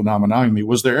consensual non-monogamy.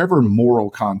 Was there ever moral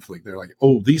conflict there? Like,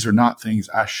 oh, these are not things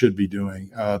I should be doing.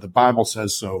 The Bible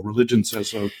says so. Religion says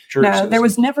so. Church says so. There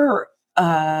was never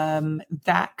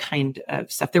that kind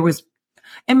of stuff. There was,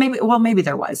 and maybe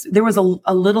there was. There was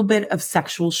a little bit of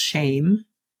sexual shame.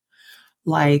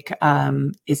 Like,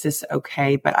 is this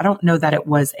okay? But I don't know that it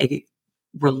was a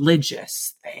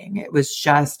religious thing. It was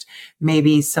just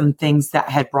maybe some things that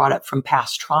had brought up from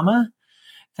past trauma.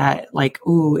 That like,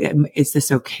 ooh, is this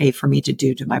okay for me to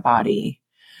do to my body?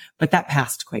 But that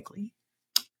passed quickly.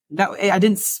 I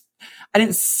didn't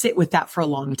sit with that for a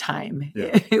long time.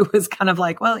 Yeah. It was kind of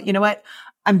like, well, you know what?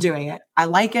 I'm doing it. I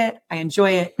like it. I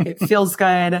enjoy it. It feels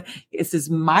good. This is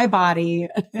my body.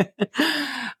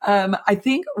 I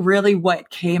think really what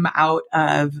came out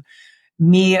of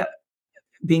me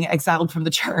being exiled from the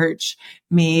church,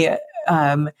 me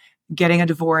getting a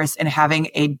divorce and having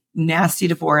a nasty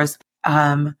divorce,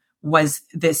 was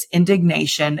this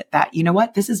indignation that, you know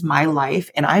what, this is my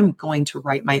life and I'm going to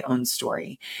write my own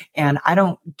story. And I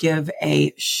don't give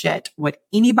a shit what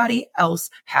anybody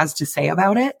else has to say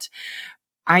about it.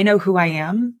 I know who I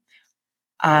am.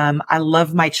 I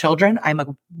love my children. I'm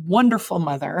a wonderful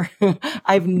mother.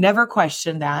 I've never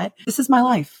questioned that. This is my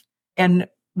life. And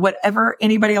whatever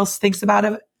anybody else thinks about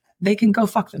it, they can go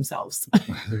fuck themselves.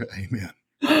 Amen.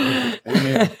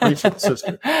 Amen. Preach it,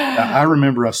 sister. I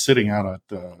remember us sitting out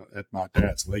at my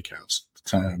dad's lake house at the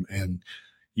time, and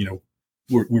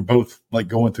we're both like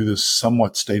going through this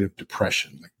somewhat state of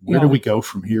depression. Like, where do we go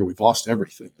from here? We've lost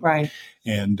everything, right?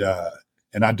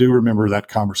 And I do remember that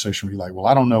conversation. We're like, well,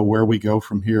 I don't know where we go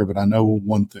from here, but I know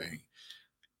one thing: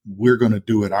 we're going to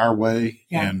do it our way,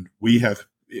 and we have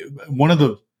one of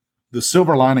the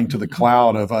silver lining to the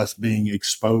cloud of us being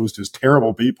exposed as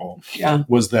terrible people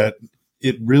was that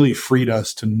it really freed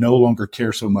us to no longer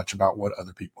care so much about what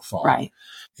other people thought. Right.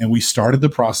 And we started the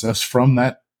process from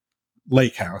that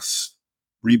lake house,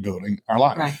 rebuilding our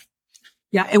life. Right.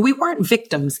 Yeah. And we weren't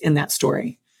victims in that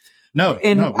story. No,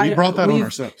 we brought that on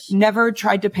ourselves. Never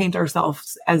tried to paint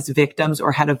ourselves as victims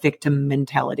or had a victim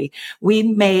mentality. We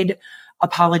made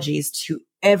apologies to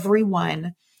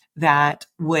everyone that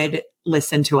would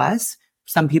listen to us.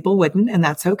 Some people wouldn't, and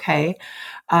that's okay.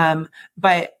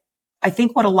 But I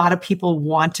think what a lot of people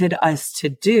wanted us to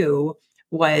do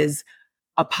was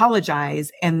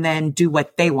apologize and then do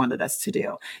what they wanted us to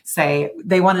do.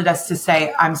 They wanted us to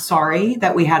say, I'm sorry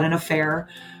that we had an affair.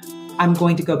 I'm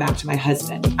going to go back to my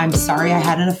husband. I'm sorry I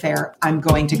had an affair. I'm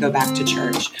going to go back to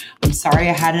church. I'm sorry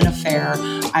I had an affair.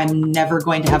 I'm never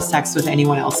going to have sex with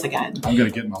anyone else again. I'm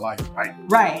going to get my life right.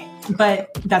 Right. But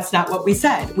that's not what we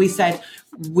said. We said,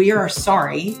 we are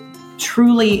sorry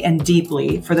truly and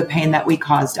deeply for the pain that we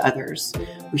caused others.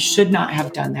 We should not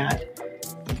have done that.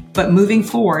 But moving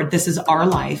forward, this is our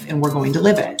life and we're going to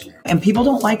live it. And people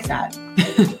don't like that.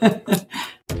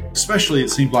 Especially, it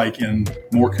seems like in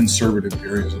more conservative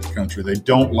areas of the country, they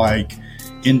don't like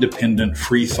independent,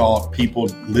 free thought people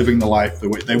living the life the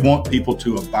way they want people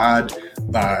to abide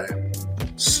by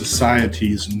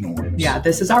society's norms. Yeah,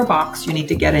 this is our box. You need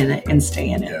to get in it and stay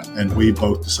in it. Yeah, and we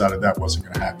both decided that wasn't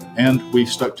going to happen, and we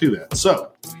stuck to that.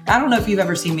 So, I don't know if you've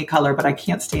ever seen me color, but I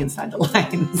can't stay inside the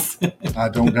lines. I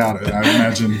don't doubt it. I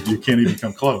imagine you can't even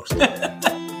come close.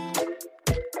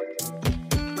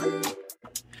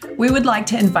 We would like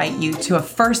to invite you to a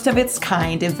first of its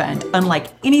kind event, unlike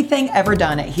anything ever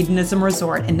done at Hedonism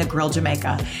Resort in Negril,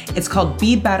 Jamaica. It's called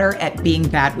Be Better at Being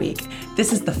Bad Week.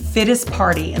 This is the fittest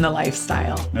party in the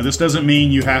lifestyle. Now, this doesn't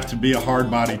mean you have to be a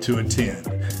hard body to attend.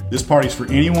 This party's for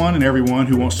anyone and everyone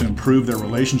who wants to improve their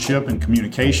relationship and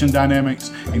communication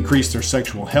dynamics, increase their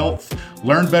sexual health,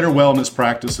 learn better wellness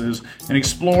practices, and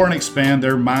explore and expand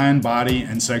their mind, body,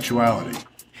 and sexuality.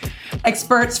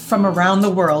 Experts from around the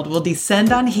world will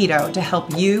descend on Hedo to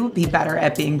help you be better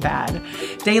at being bad.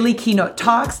 Daily keynote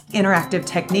talks, interactive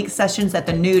technique sessions at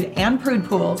the nude and prude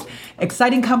pools,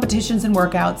 exciting competitions and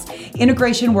workouts,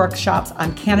 integration workshops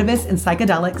on cannabis and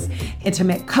psychedelics,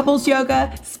 intimate couples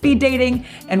yoga, speed dating,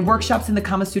 and workshops in the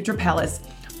Kama Sutra Palace.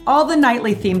 All the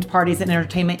nightly themed parties and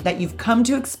entertainment that you've come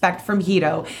to expect from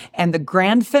Hedo, and the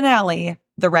grand finale,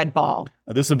 the Red Ball.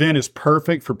 This event is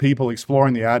perfect for people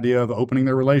exploring the idea of opening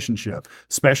their relationship.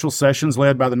 Special sessions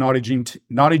led by the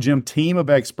Naughty Gym team of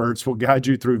experts will guide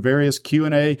you through various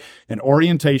Q&A and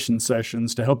orientation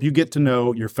sessions to help you get to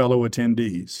know your fellow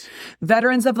attendees.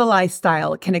 Veterans of the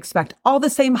lifestyle can expect all the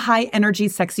same high-energy,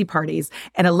 sexy parties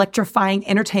and electrifying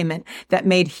entertainment that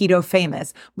made Hedo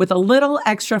famous, with a little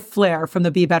extra flair from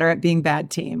the Be Better at Being Bad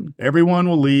team. Everyone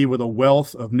will leave with a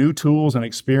wealth of new tools and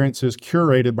experiences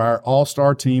curated by our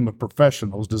all-star team of professionals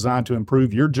designed to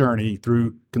improve your journey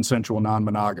through consensual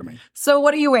non-monogamy. So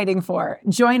what are you waiting for?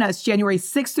 Join us January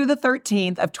 6th through the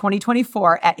 13th of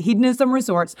 2024 at Hedonism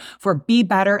Resorts for Be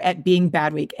Better at Being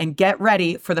Bad Week, and get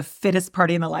ready for the fittest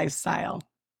party in the lifestyle.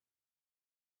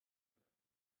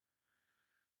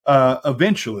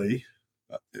 Eventually,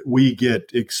 we get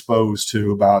exposed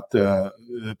to about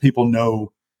people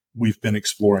know we've been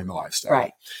exploring the lifestyle.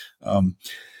 Right.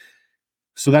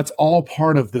 So that's all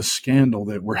part of the scandal,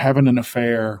 that we're having an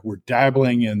affair, we're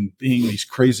dabbling in being these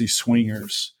crazy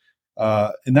swingers.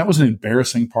 And that was an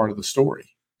embarrassing part of the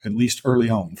story, at least early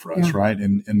on for us, right?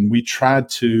 And we tried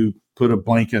to put a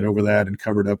blanket over that and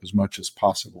cover it up as much as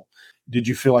possible. did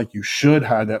you feel like you should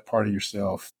hide that part of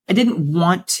yourself? I didn't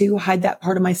want to hide that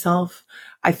part of myself.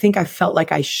 I think I felt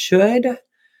like I should,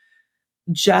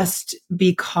 just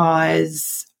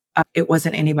because it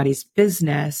wasn't anybody's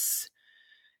business.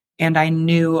 And I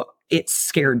knew it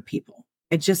scared people.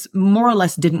 I just more or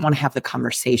less didn't want to have the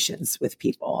conversations with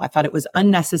people. I thought it was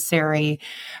unnecessary.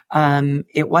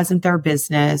 It wasn't their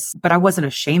business, but I wasn't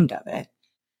ashamed of it.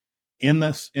 In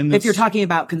this, if you're talking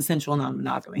about consensual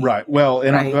non-monogamy. Right. Well,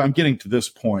 and right. I'm getting to this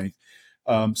point.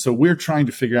 So we're trying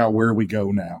to figure out where we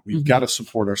go now. We've got to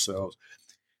support ourselves.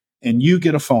 And you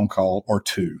get a phone call or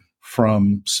two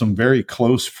from some very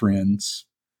close friends,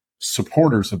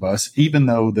 supporters of us, even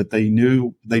though that they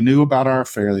knew about our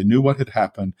affair, they knew what had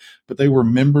happened, but they were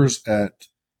members at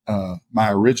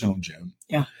my original gym.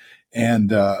 Yeah.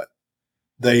 And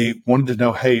they wanted to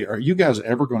know, hey, are you guys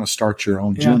ever going to start your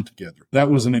own gym together?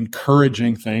 That was an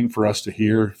encouraging thing for us to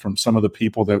hear from some of the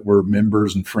people that were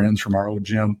members and friends from our old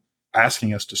gym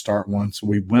asking us to start one. So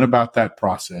we went about that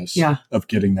process of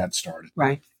getting that started.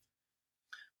 Right.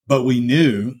 But we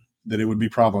knew that it would be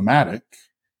problematic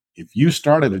if you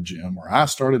started a gym or I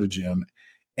started a gym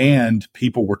and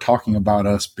people were talking about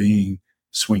us being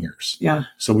swingers. Yeah.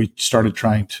 So we started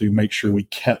trying to make sure we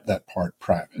kept that part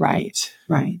private. Right.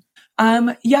 Right.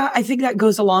 I think that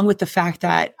goes along with the fact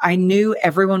that I knew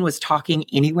everyone was talking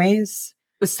anyways.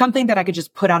 It was something that I could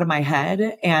just put out of my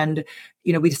head. And,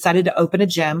 we decided to open a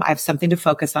gym. I have something to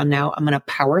focus on now. I'm going to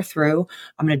power through.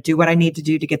 I'm going to do what I need to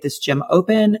do to get this gym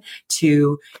open,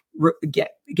 to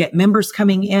get members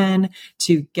coming in,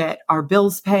 to get our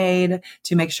bills paid,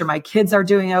 to make sure my kids are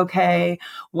doing okay.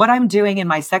 What I'm doing in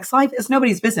my sex life is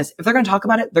nobody's business. If they're going to talk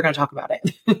about it, they're going to talk about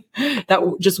it.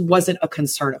 That just wasn't a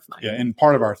concern of mine. Yeah. And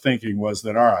part of our thinking was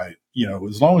that, all right,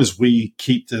 as long as we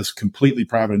keep this completely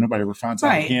private and nobody ever finds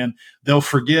out again, they'll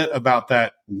forget about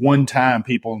that one time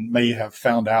people may have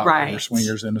found out that they're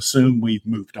swingers and assume we've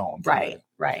moved on. Right.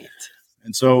 Right.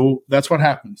 And so that's what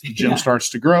happens. The gym starts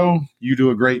to grow. You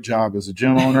do a great job as a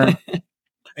gym owner.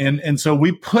 And so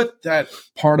we put that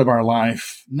part of our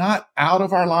life, not out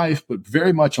of our life, but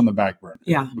very much on the back burner.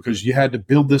 Yeah. Because you had to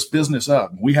build this business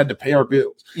up. We had to pay our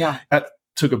bills. Yeah. That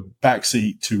took a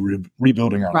backseat to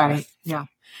rebuilding our life. Right. Yeah.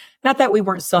 Not that we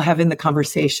weren't still having the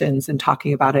conversations and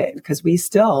talking about it, because we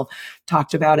still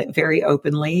talked about it very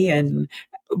openly, and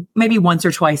maybe once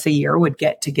or twice a year would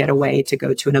get away to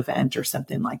go to an event or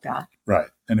something like that. Right.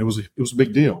 And it was a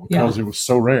big deal because it was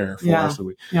so rare for us.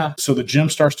 So the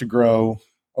gym starts to grow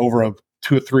over a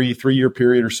 2 or 3 year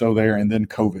period or so there. And then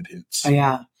COVID hits. Oh,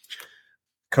 yeah.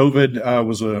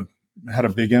 COVID had a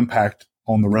big impact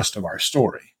on the rest of our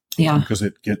story. Yeah. Because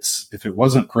if it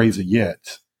wasn't crazy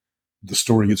yet, the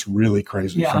story gets really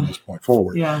crazy from this point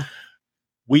forward. Yeah.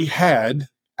 We had,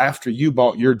 after you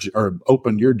bought or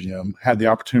opened your gym, had the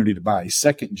opportunity to buy a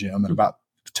second gym in about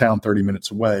the town 30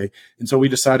 minutes away. And so we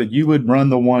decided you would run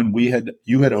the one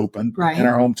you had opened in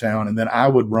our hometown, and then I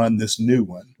would run this new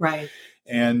one. Right.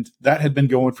 And that had been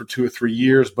going for 2 or 3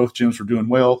 years. Both gyms were doing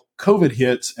well. COVID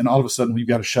hits, and all of a sudden we've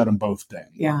got to shut them both down.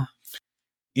 Yeah.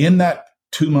 In that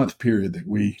 2-month period that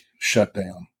we shut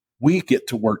down, we get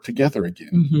to work together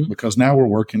again because now we're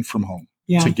working from home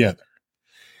together.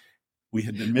 We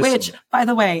had been missing. Which, by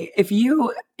the way, if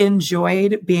you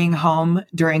enjoyed being home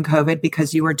during COVID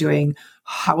because you were doing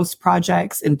house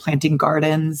projects and planting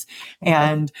gardens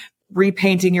and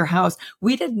repainting your house,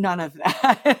 we did none of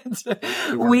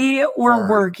that. We were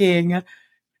working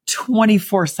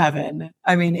 24/7.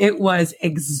 I mean, it was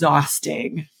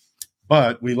exhausting.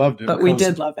 But we loved it. But we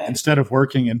did love it. Instead of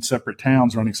working in separate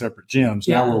towns, running separate gyms,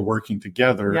 now we're working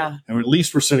together. Yeah. And at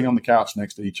least we're sitting on the couch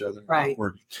next to each other. Right.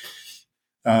 Working.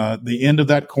 The end of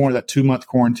that 2-month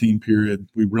quarantine period,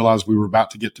 we realized we were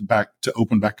about to get to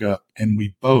open back up, and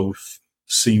we both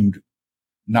seemed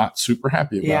not super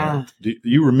happy about it. Do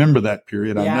you remember that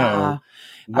period? I know.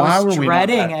 Why I was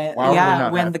dreading it.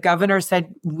 When the governor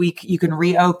said you can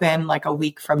reopen like a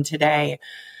week from today,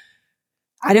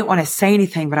 I didn't want to say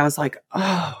anything, but I was like,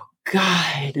 oh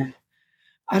God,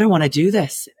 I don't want to do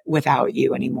this without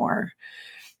you anymore.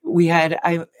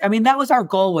 I mean, that was our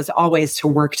goal, was always to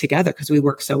work together because we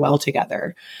work so well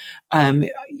together.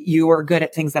 You are good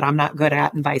at things that I'm not good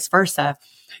at, and vice versa.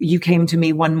 You came to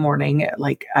me one morning at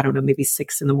maybe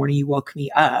 6 a.m. You woke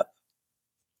me up,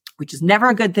 which is never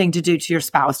a good thing to do to your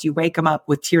spouse. You wake them up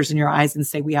with tears in your eyes and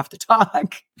say, we have to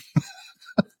talk.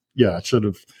 Yeah, I should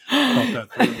have thought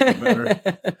that through better.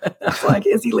 I was like,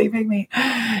 is he leaving me?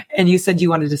 And you said you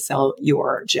wanted to sell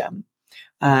your gym.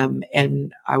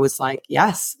 And I was like,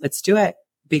 yes, let's do it,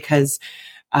 because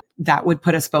that would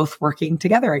put us both working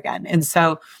together again. And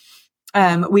so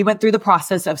we went through the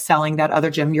process of selling that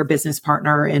other gym. Your business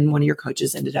partner and one of your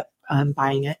coaches ended up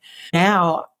buying it.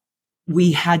 Now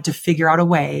we had to figure out a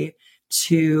way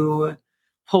to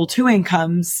pull two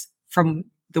incomes from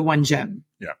the one gym.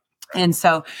 Yeah. And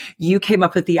so you came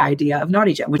up with the idea of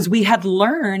Naughty Gym, which we had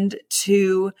learned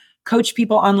to coach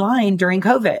people online during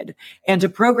COVID and to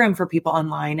program for people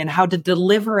online and how to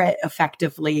deliver it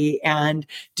effectively and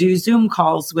do Zoom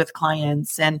calls with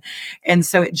clients. And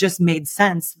so it just made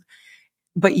sense.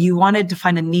 But you wanted to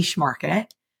find a niche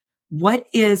market. What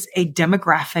is a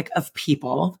demographic of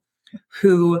people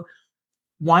who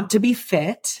want to be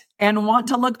fit and want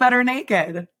to look better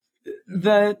naked?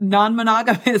 The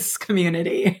non-monogamous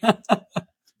community.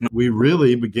 We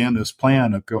really began this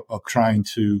plan of trying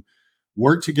to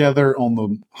work together on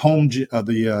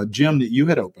the gym that you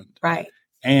had opened. Right.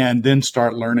 And then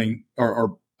start learning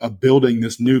or building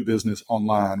this new business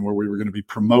online where we were going to be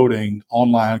promoting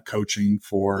online coaching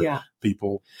for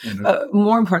people.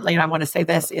 More importantly, and I want to say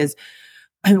this, is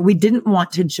we didn't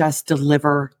want to just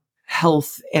deliver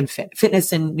health and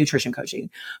fitness and nutrition coaching.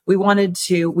 We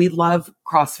love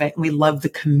CrossFit and we love the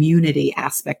community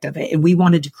aspect of it. And we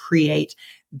wanted to create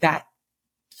that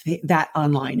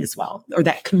online as well, or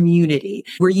that community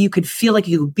where you could feel like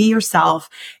you could be yourself,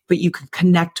 but you could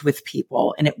connect with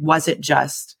people. And it wasn't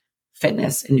just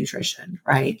fitness and nutrition,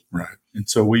 right? Right. And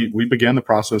so we began the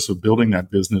process of building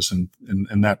that business and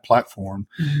that platform.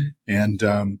 Mm-hmm.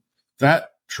 And that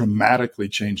dramatically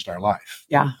changed our life.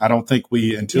 Yeah. I don't think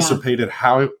we anticipated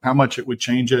how much it would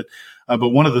change it. But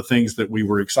one of the things that we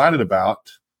were excited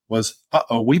about was,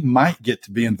 we might get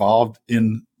to be involved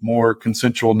in more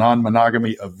consensual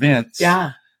non-monogamy events.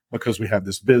 Yeah. Because we have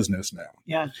this business now.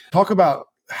 Yeah. Talk about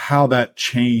how that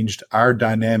changed our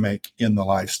dynamic in the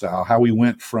lifestyle, how we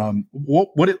went from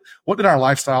what did our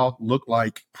lifestyle look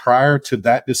like prior to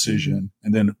that decision?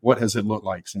 And then what has it looked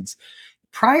like since?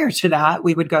 Prior to that,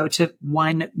 we would go to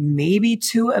one, maybe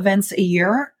two events a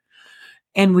year.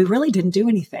 And we really didn't do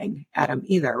anything at them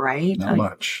either, right? Not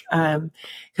much.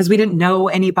 Because we didn't know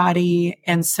anybody.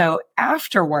 And so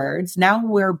afterwards, now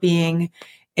we're being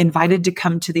invited to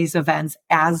come to these events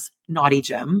as Naughty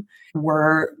Gym.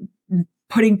 We're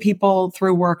putting people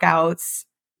through workouts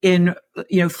in,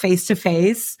 face to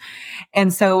face.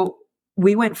 And so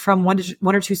we went from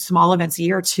one or two small events a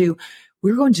year to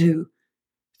we were going to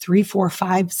 3, 4,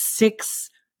 5, 6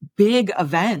 big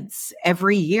events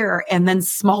every year, and then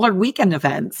smaller weekend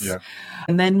events. Yeah.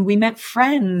 And then we met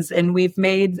friends and we've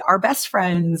made our best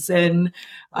friends. And,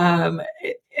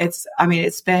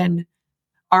 it's been,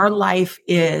 our life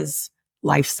is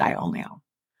lifestyle now,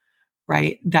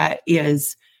 right? That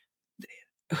is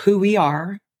who we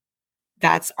are.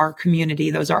 That's our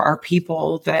community. Those are our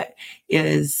people. That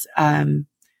is,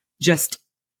 just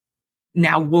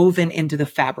now woven into the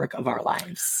fabric of our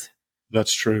lives.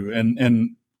 That's true.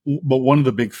 But one of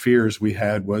the big fears we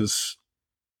had was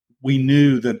we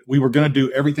knew that we were going to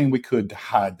do everything we could to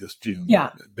hide this gym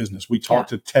business. We talked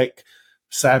to tech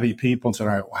savvy people and said,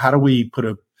 all right, how do we put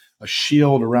a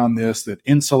shield around this that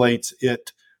insulates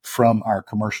it from our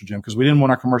commercial gym? Because we didn't want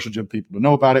our commercial gym people to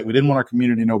know about it. We didn't want our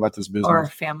community to know about this business. Or our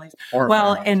families.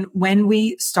 And when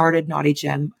we started Naughty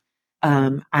Gym,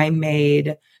 I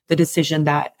made the decision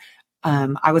that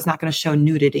I was not going to show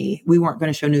nudity. We weren't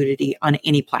going to show nudity on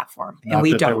any platform. Not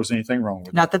that there was anything wrong with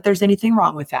it. Not that there's anything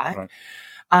wrong with that.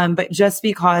 Right. But just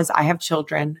because I have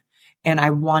children and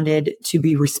I wanted to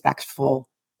be respectful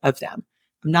of them.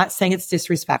 I'm not saying it's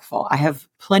disrespectful. I have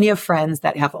plenty of friends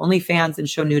that have OnlyFans and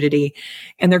show nudity,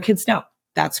 and their kids know.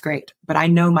 That's great. But I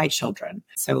know my children.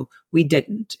 So we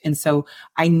didn't. And so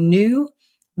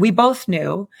we both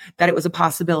knew that it was a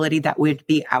possibility that we'd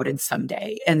be outed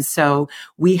someday. And so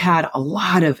we had a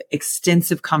lot of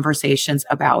extensive conversations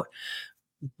about,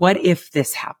 what if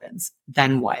this happens?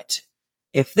 Then what?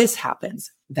 If this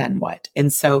happens, then what?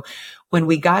 And so when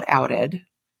we got outed.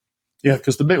 Yeah,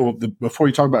 because before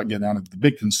you talk about getting outed, the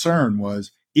big concern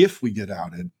was if we get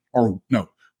outed,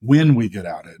 when we get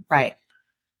outed. Right.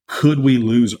 Could we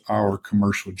lose our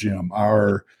commercial gym,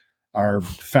 our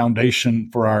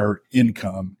foundation for our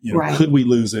income? Right. Could we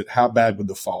lose it? How bad would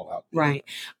the fallout be? Right.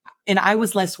 And I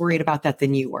was less worried about that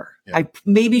than you were. Yeah. I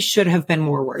maybe should have been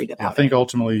more worried about it. I think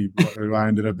ultimately I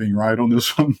ended up being right on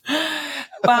this one.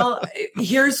 Well,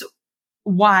 here's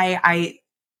why I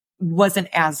wasn't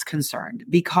as concerned,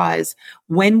 because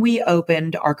when we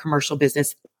opened our commercial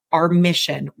business, our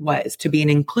mission was to be an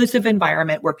inclusive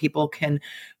environment where people can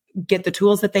get the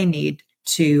tools that they need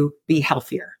to be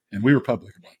healthier. And we were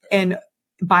public about that. And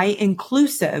by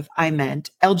inclusive, I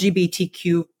meant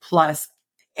LGBTQ plus.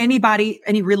 Anybody,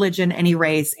 any religion, any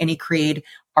race, any creed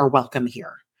are welcome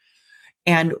here.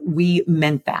 And we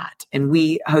meant that. And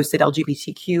we hosted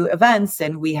LGBTQ events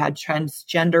and we had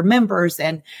transgender members.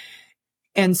 And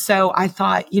And so I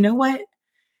thought, you know what?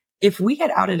 If we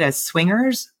get outed as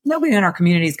swingers, nobody in our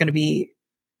community is going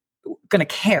to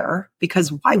care,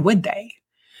 because why would they?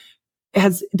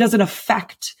 It doesn't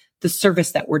affect the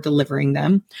service that we're delivering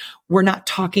them. We're not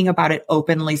talking about it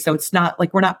openly. So it's not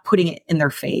like we're not putting it in their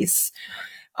face.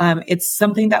 It's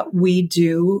something that we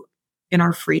do in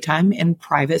our free time, in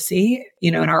privacy,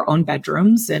 in our own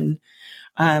bedrooms. And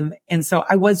so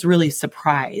I was really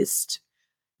surprised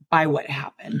by what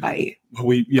happened.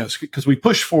 Because we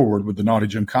pushed forward with the naughty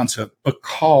gym concept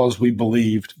because we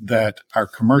believed that our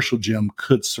commercial gym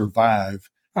could survive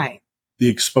the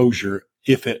exposure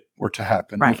if it were to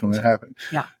happen. Right. If it happened.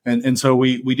 Yeah. And so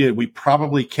we did. We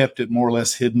probably kept it more or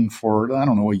less hidden for, I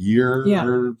don't know, a year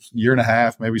or year and a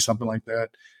half, maybe something like that.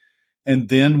 And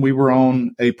then we were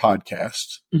on a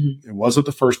podcast. Mm-hmm. It wasn't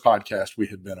the first podcast we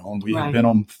had been on. We had been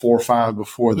on 4 or 5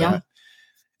 before that. Yeah.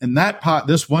 And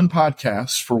this one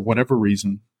podcast, for whatever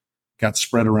reason, got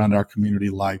spread around our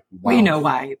community like wildfire. We know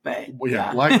why, but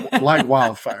like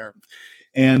wildfire.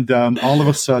 And all of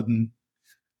a sudden,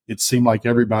 it seemed like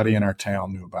everybody in our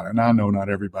town knew about it. And I know not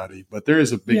everybody, but there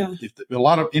is a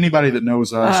lot of anybody that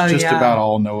knows us about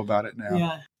all know about it now.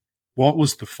 Yeah. What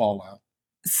was the fallout?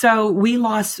 So we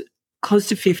lost close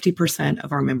to 50%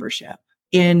 of our membership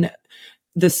in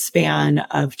the span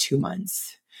of 2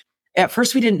 months. At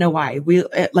first, we didn't know why.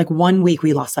 Like 1 week,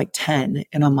 we lost like 10.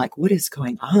 And I'm like, what is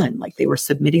going on? Like, they were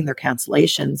submitting their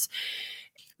cancellations.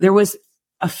 There was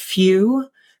a few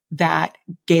that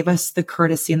gave us the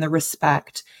courtesy and the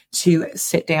respect to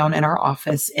sit down in our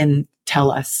office and tell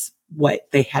us what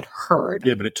they had heard.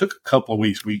 Yeah, but it took a couple of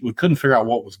weeks. We couldn't figure out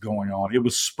what was going on. It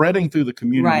was spreading through the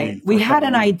community. Right. We had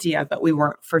an idea, but we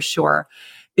weren't for sure,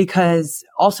 because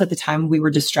also at the time we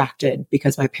were distracted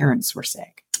because my parents were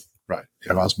sick. Right.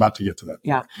 Yeah, I was about to get to that.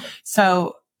 Yeah. Right.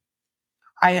 So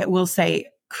I will say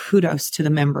kudos to the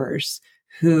members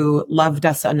who loved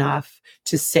us enough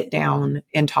to sit down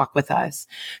and talk with us,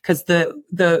 because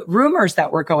the rumors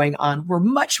that were going on were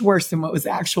much worse than what was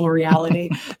actual reality.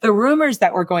 The rumors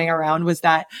that were going around was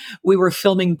that we were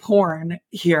filming porn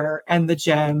here in the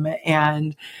gym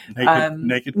and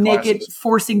naked,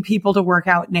 forcing people to work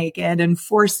out naked and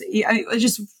it was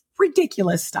just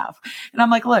ridiculous stuff. And I'm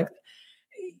like, look,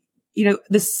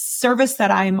 the service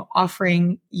that I'm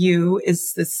offering you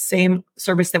is the same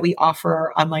service that we offer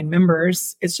our online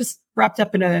members. It's just wrapped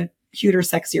up in a cuter,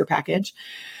 sexier package.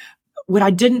 What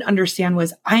I didn't understand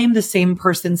was I am the same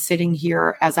person sitting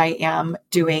here as I am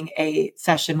doing a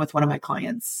session with one of my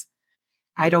clients.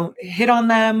 I don't hit on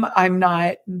them. I'm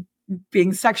not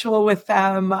being sexual with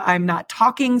them. I'm not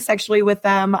talking sexually with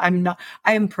them. I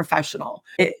am professional.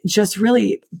 It just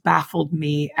really baffled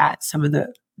me at some of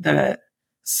the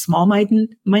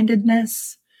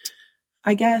small-mindedness,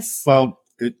 I guess. Well,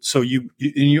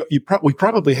 we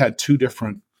probably had 2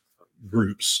 different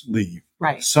groups leave.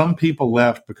 Right. Some people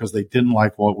left because they didn't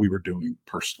like what we were doing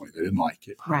personally. They didn't like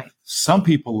it. Right. Some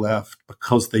people left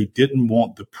because they didn't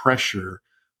want the pressure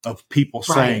of people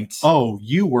saying, oh,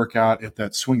 you work out at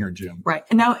that swinger gym. Right.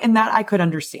 And that I could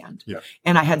understand. Yeah.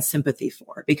 And I had sympathy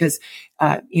for, because,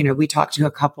 we talked to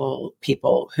a couple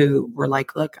people who were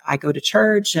like, look, I go to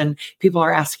church and people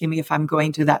are asking me if I'm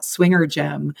going to that swinger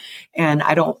gym, and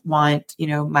I don't want,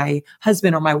 my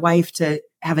husband or my wife to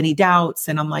have any doubts.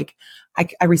 And I'm like,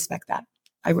 I respect that.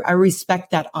 I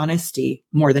respect that honesty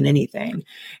more than anything.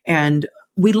 And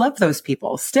we love those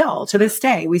people still to this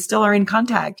day. We still are in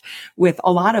contact with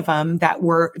a lot of them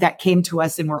that came to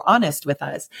us and were honest with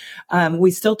us.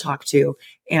 We still talk to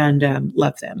and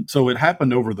love them. So it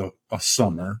happened over a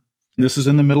summer. This is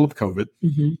in the middle of COVID.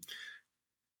 Mm-hmm.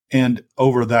 And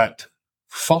over that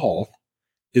fall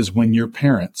is when your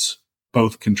parents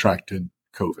both contracted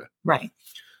COVID. Right.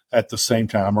 At the same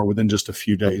time, or within just a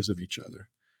few days of each other.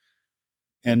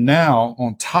 And now,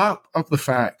 on top of the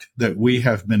fact that we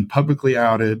have been publicly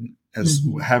outed as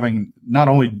having not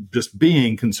only just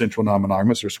being consensual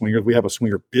non-monogamous or swingers, we have a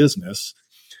swinger business,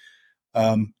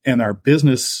 and our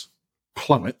business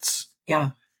plummets.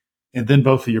 Yeah. And then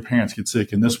both of your parents get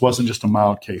sick. And this wasn't just a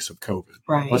mild case of COVID.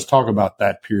 Right. Let's talk about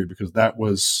that period, because that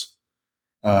was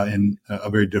in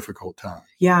a very difficult time.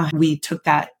 Yeah. We took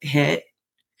that hit.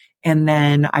 And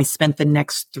then I spent the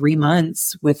next 3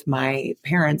 months with my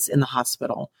parents in the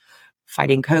hospital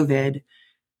fighting COVID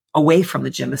away from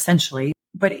the gym, essentially.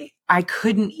 But I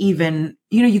couldn't even,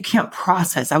 you can't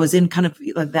process. I was in kind of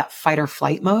that fight or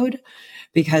flight mode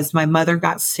because my mother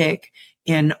got sick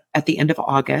at the end of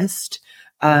August.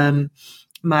 My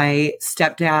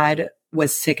stepdad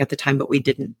was sick at the time, but we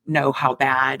didn't know how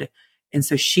bad. And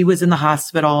so she was in the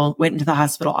hospital, went into the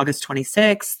hospital August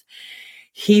 26th.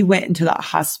 He went into the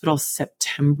hospital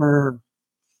September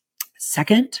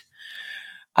second.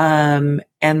 And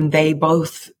they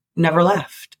both never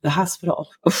left the hospital.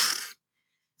 Oof.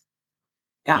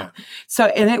 Yeah. So,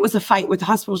 and it was a fight with the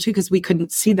hospital too, because we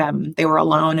couldn't see them. They were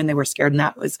alone and they were scared. And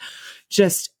that was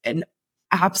just an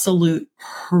absolute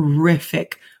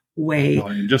horrific way. Well,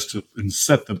 and just to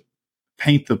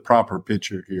paint the proper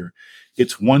picture here,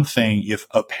 it's one thing if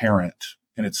a parent,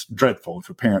 and it's dreadful if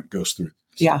a parent goes through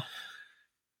this. Yeah.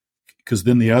 Because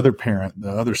then the other parent, the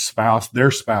other spouse,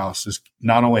 their spouse is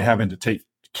not only having to take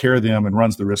care of them and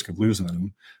runs the risk of losing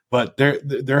them, but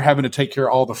they're having to take care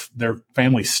of all their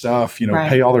family stuff, Right.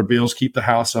 pay all their bills, keep the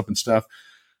house up and stuff.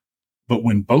 But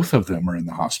when both of them are in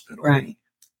the hospital, Right.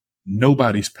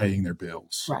 nobody's paying their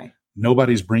bills. Right.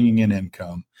 Nobody's bringing in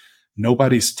income.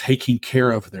 Nobody's taking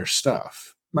care of their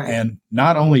stuff. Right. And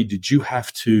not only did you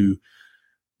have to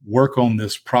work on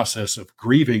this process of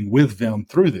grieving with them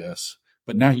through this,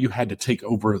 but now you had to take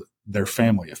over their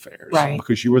family affairs, Right.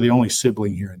 because you were the only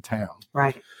sibling here in town.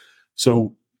 Right.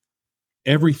 So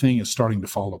everything is starting to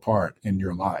fall apart in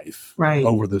your life, Right.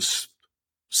 over this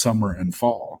summer and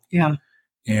fall. Yeah.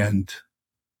 And,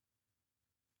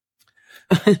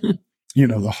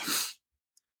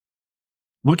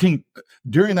 looking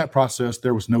during that process,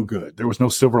 there was no good. There was no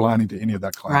silver lining to any of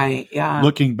that cloud. Right. Yeah.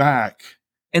 Looking back,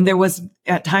 And there was,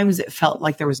 at times it felt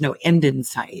like there was no end in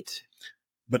sight.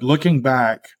 but looking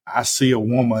back, I see a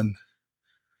woman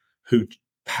who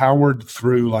powered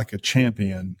through like a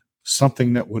champion,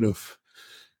 something that would have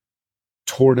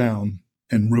tore down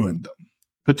and ruined them,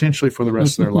 potentially for the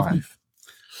rest of their life.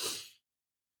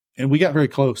 And we got very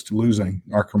close to losing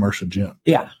our commercial gym.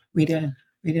 Yeah, we did.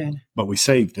 We did. But we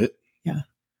saved it. Yeah.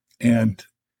 And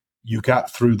you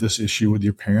got through this issue with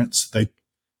your parents. They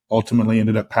ultimately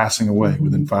ended up passing away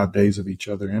within 5 days of each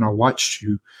other. And I watched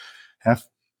you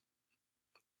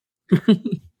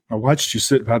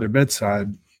sit by their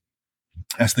bedside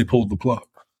as they pulled the plug.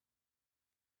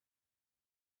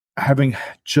 Having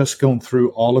just gone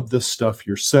through all of this stuff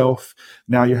yourself,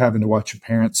 now you're having to watch your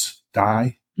parents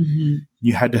die. Mm-hmm.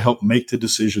 You had to help make the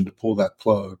decision to pull that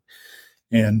plug.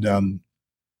 And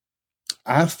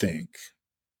I think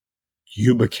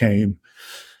you became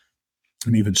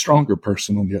an even stronger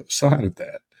person on the other side of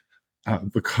that,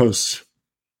 because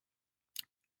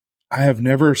I have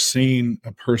never seen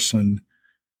a person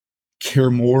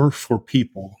care more for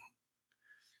people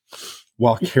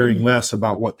while caring less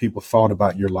about what people thought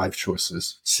about your life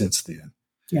choices since then.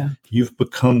 Yeah. You've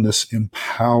become this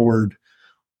empowered,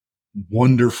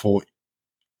 wonderful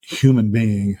human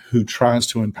being who tries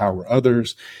to empower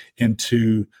others and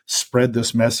to spread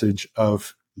this message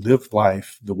of live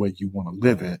life the way you want to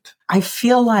live it. I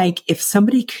feel like if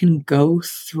somebody can go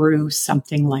through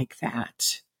something like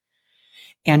that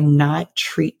and not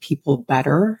treat people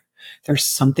better, there's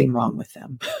something wrong with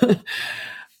them.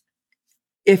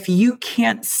 If you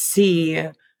can't see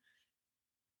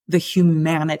the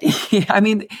humanity, I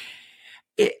mean,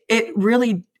 it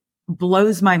really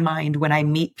blows my mind when I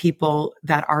meet people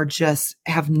that are just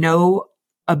have no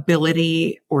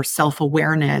ability or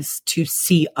self-awareness to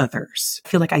see others. I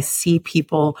feel like I see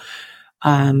people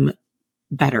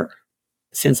better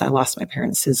since I lost my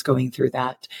parents, since going through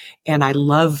that. And I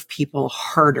love people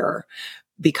harder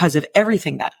because of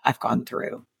everything that I've gone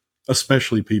through.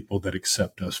 Especially people that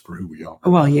accept us for who we are.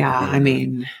 Well, yeah. I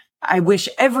mean, I wish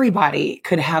everybody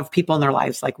could have people in their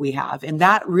lives like we have. And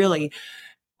that really,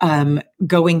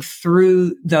 going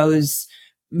through those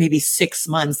maybe 6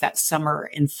 months, that summer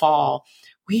and fall,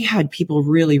 we had people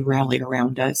really rally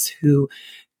around us who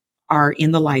are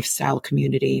in the lifestyle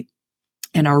community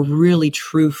and are really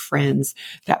true friends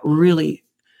that really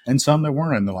and some that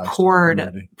weren't in the lifestyle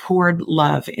community poured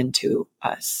love into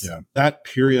us. Yeah. That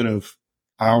period of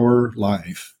our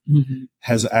life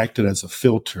has acted as a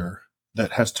filter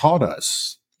that has taught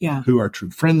us who our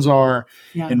true friends are,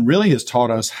 and really has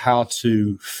taught us how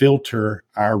to filter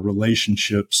our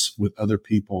relationships with other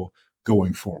people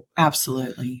going forward.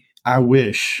 Absolutely. I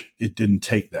wish it didn't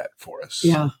take that for us.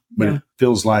 Yeah. But it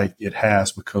feels like it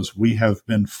has, because we have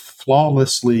been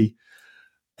flawlessly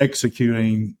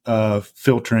executing,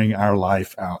 filtering our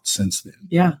life out since then.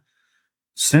 Yeah.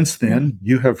 Since then,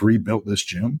 you have rebuilt this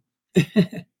gym.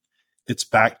 It's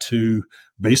back to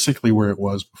basically where it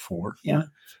was before. Yeah.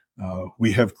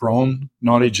 We have grown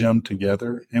Naughty Gym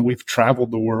together, and we've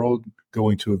traveled the world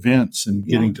going to events and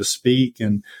getting to speak.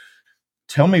 And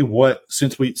tell me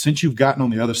since you've gotten on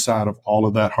the other side of all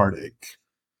of that heartache,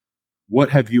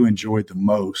 what have you enjoyed the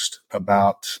most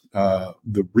about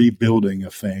the rebuilding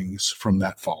of things from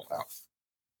that fallout?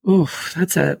 Oof,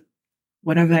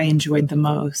 what have I enjoyed the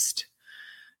most?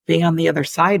 Being on the other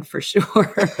side, for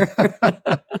sure.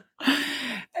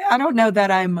 I don't know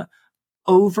that I'm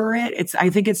over it. I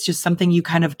think it's just something you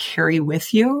kind of carry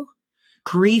with you.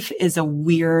 Grief is a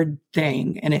weird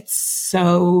thing, and it's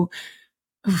so,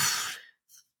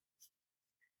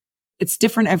 it's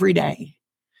different every day.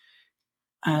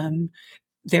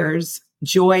 There's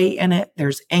joy in it.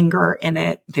 There's anger in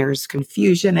it. There's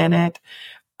confusion in it.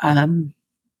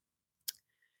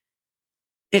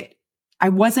 I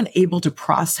wasn't able to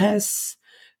process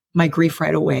my grief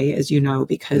right away, as you know,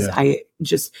 because I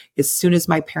just, as soon as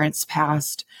my parents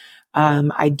passed,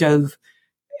 I dove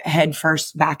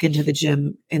headfirst back into the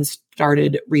gym and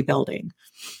started rebuilding.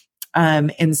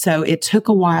 And so it took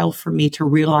a while for me to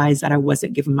realize that I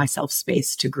wasn't giving myself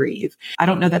space to grieve. I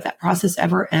don't know that that process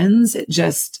ever ends. It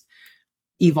just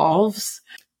evolves.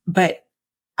 But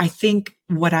I think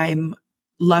what I'm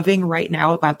loving right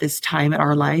now about this time in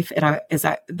our life is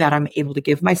that I'm able to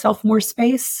give myself more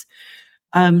space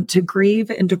to grieve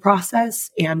and to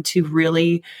process and to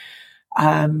really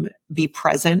be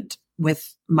present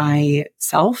with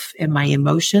myself and my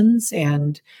emotions.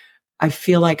 And I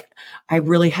feel like I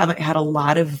really haven't had a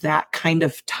lot of that kind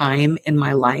of time in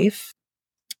my life.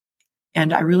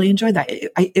 And I really enjoy that.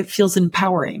 It feels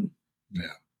empowering. Yeah.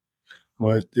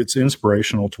 Well, it's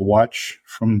inspirational to watch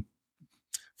from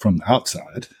the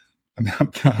outside. I mean, I'm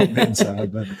kind of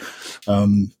inside, but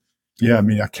yeah, I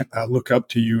mean, I look up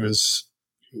to you as,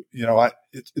 you know,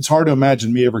 it's hard to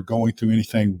imagine me ever going through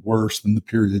anything worse than the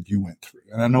period you went through.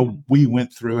 And I know we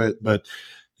went through it, but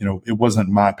you know, it wasn't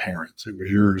my parents, it was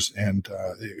yours. And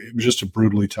it was just a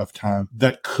brutally tough time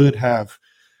that could have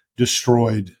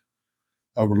destroyed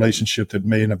a relationship that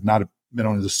may have not been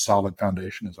on as solid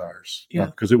foundation as ours. Yeah.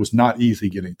 Because it was not easy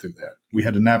getting through that. We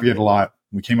had to navigate a lot.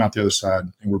 We came out the other side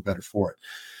and we're better for it.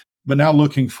 But now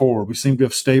looking forward, we seem to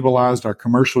have stabilized our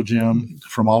commercial gym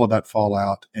from all of that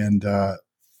fallout. And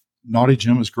Naughty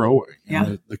Gym is growing. Yeah.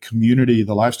 And the community,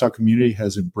 the lifestyle community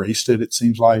has embraced it, it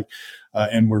seems like.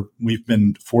 And we've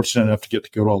been fortunate enough to get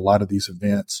to go to a lot of these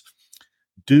events.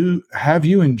 Have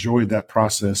you enjoyed that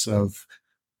process of,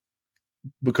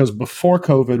 because before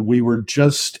COVID, we were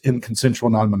just in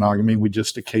consensual non-monogamy. We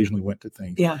just occasionally went to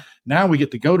things. Yeah. Now we get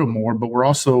to go to more, but we're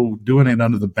also doing it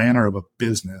under the banner of a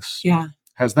business. Yeah.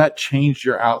 Has that changed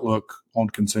your outlook on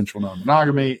consensual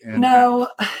non-monogamy? No,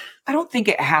 I don't think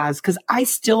it has, because I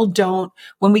still don't,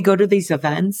 when we go to these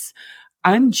events,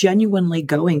 I'm genuinely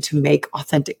going to make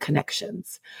authentic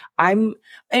connections. And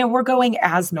we're going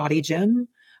as Naughty Gym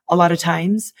a lot of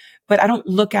times, but I don't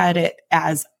look at it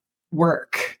as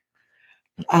work.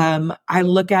 I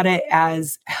look at it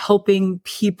as helping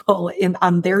people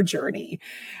on their journey.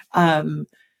 And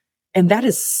that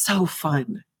is so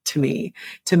fun to me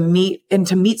to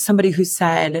meet somebody who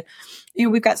said, you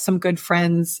know, we've got some good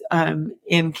friends,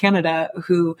 in Canada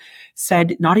who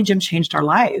said Naughty Gym changed our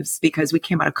lives because we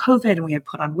came out of COVID and we had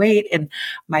put on weight and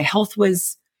my health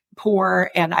was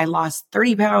poor and I lost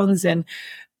 30 pounds and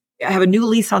I have a new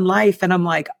lease on life. And I'm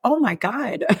like, oh my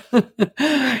God,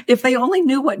 if they only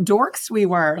knew what dorks we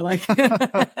were, like,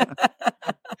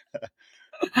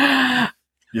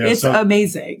 it's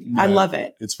amazing. I love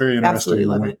it. It's very interesting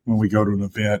when we go to an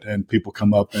event and people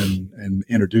come up and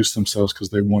introduce themselves because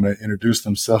they want to introduce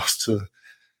themselves to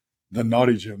the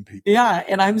Naughty Gym people. Yeah.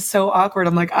 And I'm so awkward.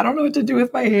 I'm like, I don't know what to do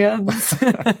with my hands.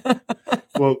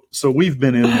 Well, so we've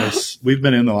been in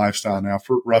the lifestyle now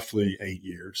for roughly 8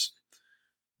 years.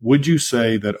 Would you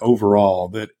say that overall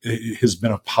that it has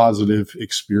been a positive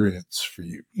experience for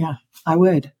you? Yeah, I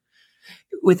would.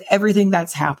 With everything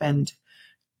that's happened,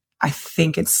 I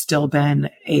think it's still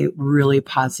been a really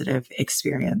positive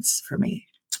experience for me.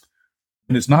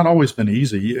 And it's not always been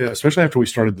easy, especially after we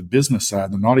started the business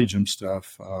side, the Naughty Gym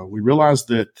stuff. We realized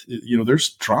that, you know, there's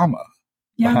drama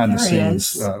behind the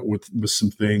scenes with some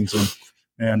things.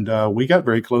 And we got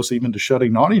very close even to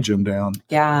shutting Naughty Gym down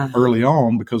early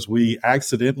on because we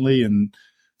accidentally and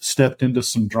stepped into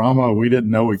some drama we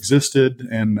didn't know existed.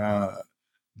 And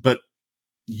but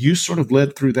you sort of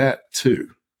led through that too.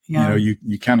 Yeah. You know,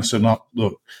 you kind of said, "No,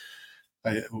 look,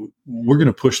 we're going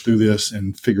to push through this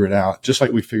and figure it out, just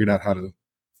like we figured out how to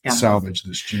salvage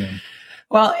this gym."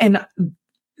 Well, and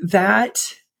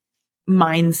that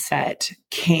mindset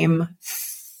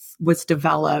was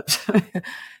developed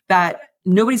that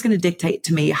nobody's going to dictate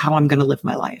to me how I'm going to live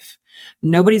my life.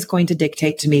 Nobody's going to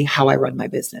dictate to me how I run my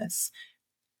business.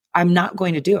 I'm not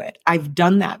going to do it. I've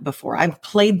done that before. I've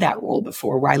played that role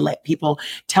before where I let people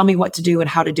tell me what to do and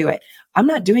how to do it. I'm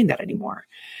not doing that anymore.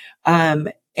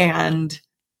 And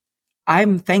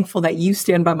I'm thankful that you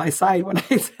stand by my side when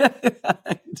I said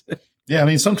that. Yeah, I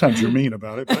mean, sometimes you're mean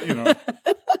about it, but you know.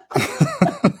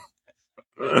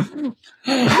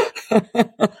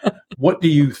 What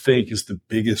do you think is the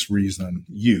biggest reason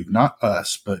not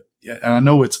us, but and I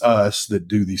know it's us that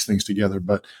do these things together,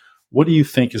 but what do you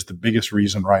think is the biggest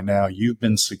reason right now you've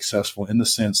been successful in the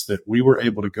sense that we were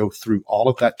able to go through all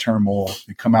of that turmoil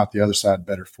and come out the other side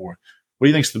better for it? What do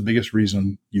you think is the biggest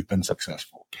reason you've been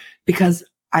successful? Because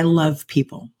I love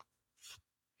people.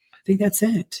 I think that's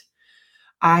it.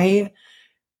 I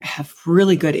have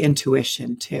really good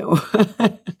intuition too.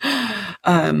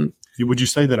 Would you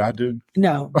say that I do?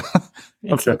 No,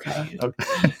 it's okay.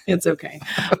 It's okay.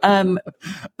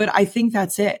 But I think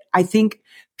that's it. I think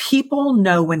people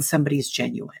know when somebody's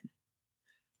genuine.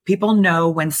 People know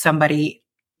when somebody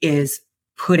is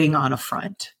putting on a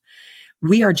front.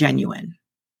 We are genuine.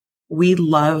 We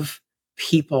love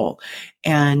people.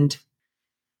 And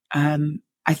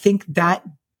I think that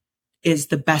is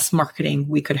the best marketing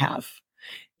we could have,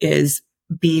 is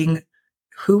being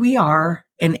who we are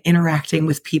and interacting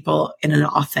with people in an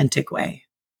authentic way.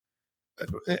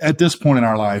 At this point in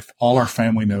our life, all our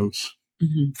family knows.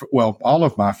 Mm-hmm. Well, all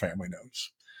of my family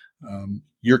knows.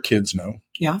 Your kids know.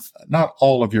 Yeah. Not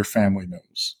all of your family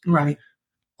knows. Right.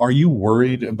 Are you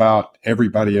worried about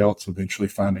everybody else eventually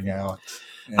finding out?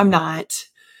 I'm not.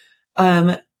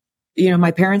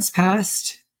 My parents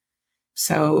passed,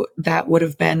 so that would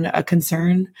have been a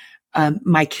concern.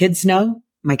 My kids know.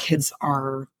 My kids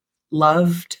are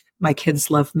loved. My kids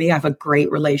love me. I have a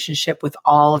great relationship with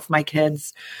all of my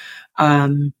kids.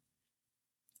 Anybody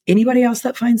else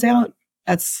that finds out,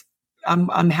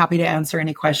 I'm happy to answer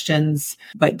any questions,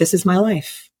 but this is my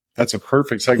life. That's a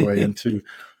perfect segue into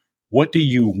what do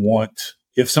you want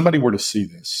if somebody were to see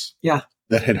this? Yeah.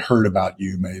 That had heard about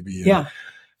you maybe. Yeah.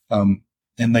 And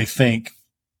they think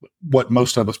what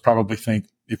most of us probably think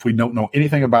if we don't know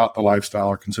anything about the lifestyle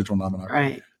or consensual non-monogamy.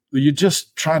 Right. You're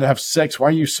just trying to have sex. Why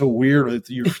are you so weird?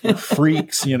 You're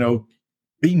freaks,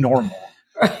 be normal.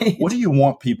 Right. What do you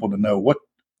want people to know?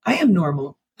 I am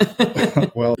normal.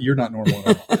 Well, you're not normal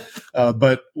at all.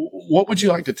 But what would you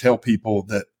like to tell people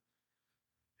that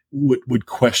would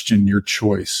question your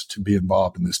choice to be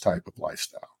involved in this type of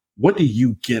lifestyle? What do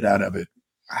you get out of it?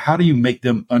 How do you make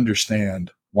them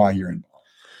understand why you're involved?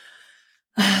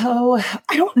 Oh,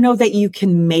 I don't know that you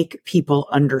can make people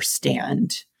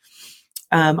understand.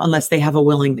 Unless they have a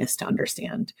willingness to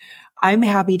understand. I'm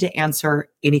happy to answer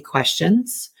any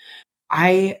questions.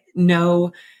 I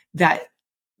know that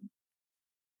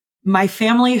my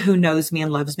family who knows me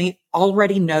and loves me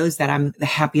already knows that I'm the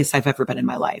happiest I've ever been in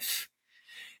my life.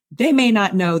 They may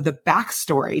not know the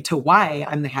backstory to why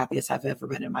I'm the happiest I've ever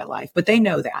been in my life, but they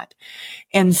know that.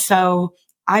 And so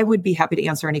I would be happy to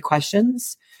answer any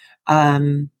questions.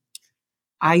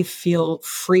 I feel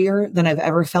freer than I've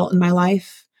ever felt in my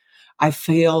life. I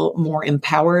feel more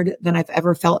empowered than I've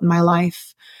ever felt in my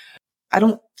life. I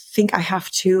don't think I have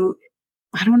to,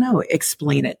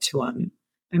 explain it to them.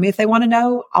 I mean, if they want to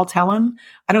know, I'll tell them.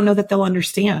 I don't know that they'll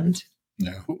understand.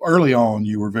 Yeah. Early on,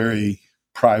 you were very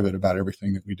private about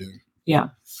everything that we do. Yeah.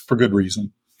 For good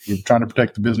reason. We're trying to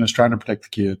protect the business, trying to protect the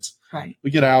kids. Right.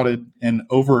 We get outed, and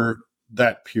over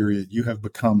that period, you have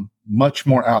become much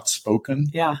more outspoken.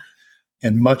 Yeah.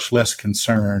 And much less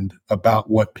concerned about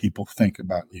what people think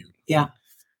about you. Yeah.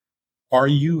 Are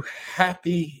you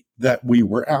happy that we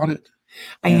were outed?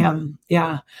 I am.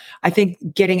 Yeah. I think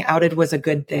getting outed was a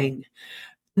good thing.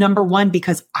 Number one,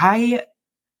 because may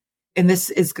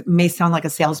sound like a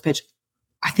sales pitch.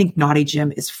 I think Naughty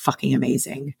Gym is fucking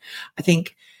amazing. I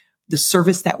think the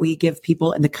service that we give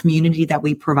people and the community that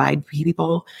we provide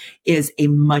people is a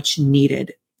much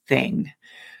needed thing.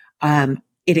 It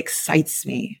excites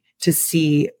me to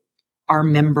see our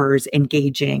members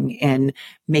engaging and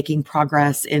making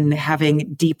progress and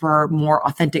having deeper, more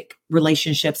authentic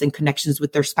relationships and connections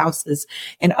with their spouses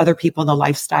and other people in the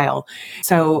lifestyle.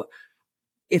 So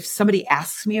if somebody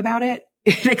asks me about it,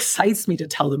 it excites me to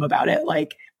tell them about it.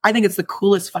 Like, I think it's the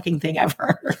coolest fucking thing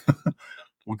ever.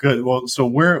 Well, good. Well, so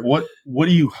what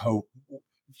do you hope?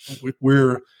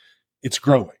 It's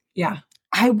growing. Yeah.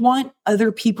 I want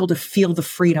other people to feel the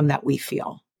freedom that we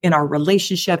feel in our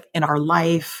relationship, in our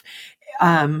life.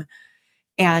 And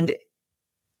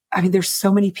I mean, there's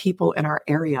so many people in our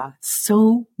area,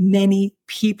 so many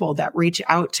people that reach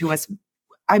out to us.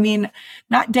 I mean,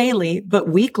 not daily, but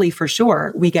weekly for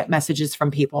sure. We get messages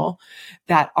from people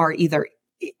that are either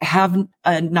have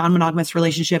a non-monogamous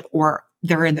relationship or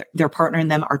their partner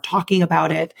and them are talking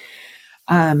about it.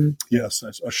 Yes,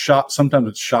 it's a shock. Sometimes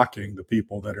it's shocking, the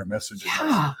people that are messaging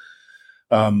us.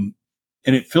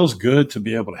 And it feels good to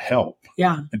be able to help.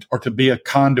 Yeah. Or to be a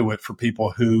conduit for people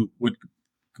who would,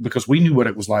 because we knew what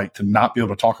it was like to not be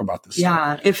able to talk about this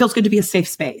stuff. It feels good to be a safe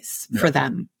space for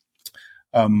them.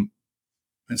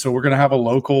 And so we're going to have a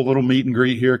local little meet and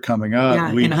greet here coming up.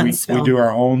 Yeah, We in Huntsville. do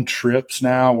our own trips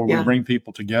now where Yeah. we bring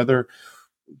people together.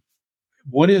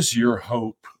 What is your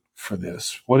hope for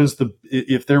this? What is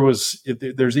if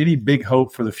there's any big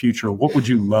hope for the future, what would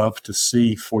you love to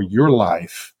see for your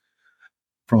life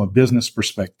from a business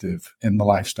perspective in the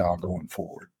lifestyle going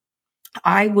forward?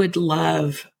 I would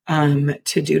love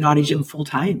to do Naughty Gym full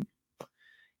time,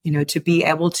 to be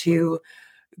able to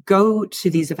go to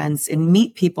these events and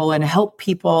meet people and help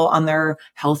people on their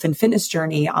health and fitness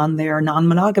journey, on their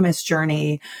non-monogamous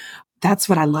journey. That's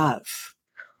what I love.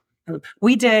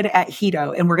 We did at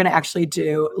Hito, and we're going to actually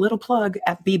do a little plug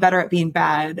at Be Better at Being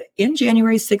Bad in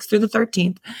January 6th through the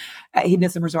 13th at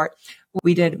Hedonism Resort.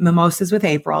 We did mimosas with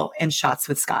April and shots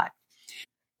with Scott.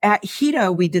 At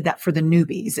Hito, we did that for the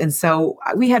newbies. And so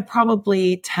we had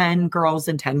probably 10 girls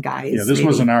and 10 guys. Yeah, this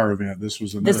wasn't our event. This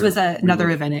was another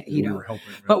event at Hito.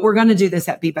 But we're going to do this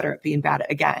at Be Better at Being Bad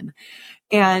again.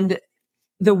 And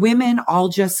the women all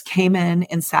just came in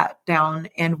and sat down,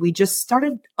 and we just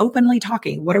started openly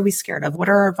talking. What are we scared of? What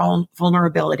are our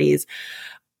vulnerabilities?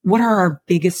 What are our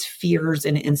biggest fears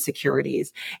and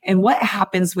insecurities? And what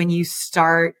happens when you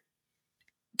start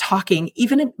talking,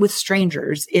 even with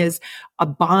strangers, is a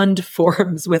bond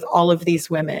forms with all of these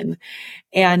women.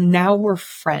 And now we're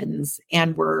friends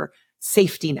and we're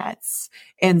safety nets.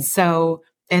 And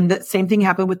the same thing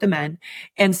happened with the men.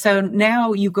 And so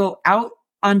now you go out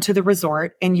onto the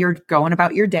resort and you're going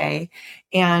about your day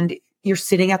and you're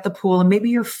sitting at the pool and maybe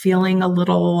you're feeling a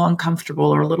little uncomfortable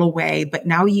or a little way, but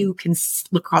now you can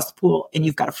look across the pool and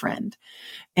you've got a friend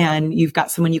and you've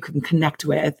got someone you can connect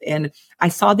with. And I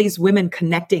saw these women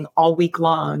connecting all week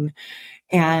long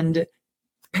and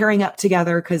pairing up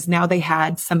together because now they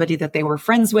had somebody that they were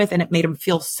friends with and it made them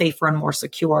feel safer and more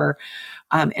secure.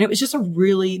 And it was just a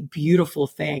really beautiful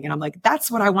thing. And I'm like, that's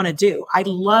what I want to do.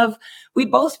 We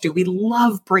both do. We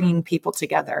love bringing people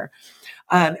together.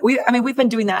 We've been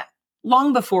doing that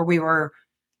long before we were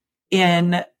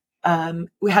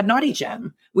we had Naughty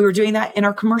Gym. We were doing that in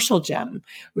our commercial gym.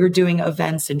 We were doing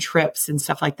events and trips and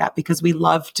stuff like that because we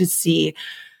love to see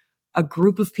a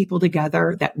group of people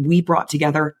together that we brought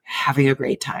together having a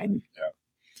great time.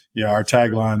 Yeah. Our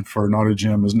tagline for Naughty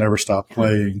Gym is never stop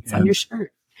playing. It's on your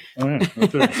shirt. Oh yeah.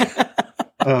 That's it.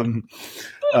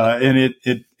 And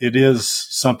it is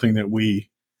something that we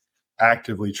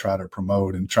actively try to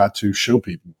promote and try to show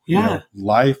people. Yeah.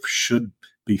 Life should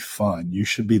be fun. You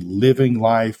should be living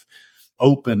life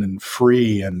open and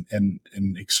free and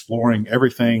exploring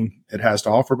everything it has to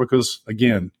offer because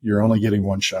again, you're only getting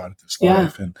one shot at this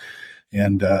life. And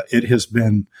it has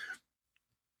been,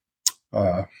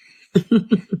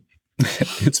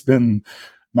 it's been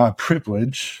my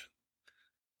privilege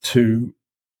to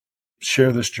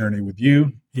share this journey with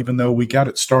you, even though we got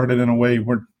it started in a way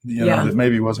where, that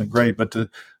maybe wasn't great, but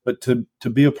to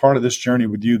be a part of this journey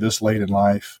with you this late in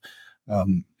life,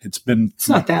 it's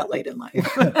not that late in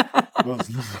life. Well,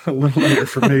 it's a little later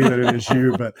for me than it is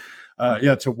you, but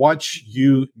to watch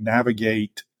you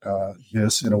navigate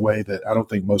this in a way that I don't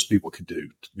think most people could do,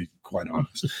 to be quite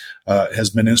honest,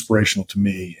 has been inspirational to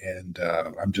me. And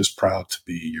I'm just proud to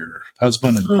be your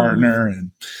husband and partner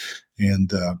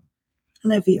and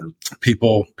love you.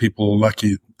 People are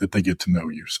lucky that they get to know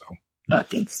you. So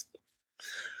thanks.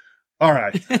 All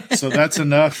right. So that's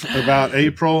enough about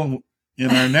April. In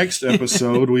our next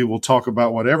episode, we will talk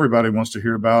about what everybody wants to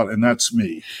hear about, and that's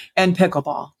me. And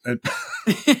pickleball.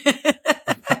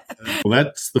 Well,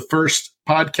 that's the first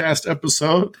podcast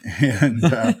episode, and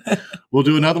we'll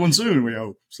do another one soon, we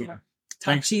hope. So,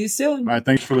 Talk to you soon. All right.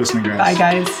 Thanks for listening, guys. Bye,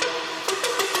 guys.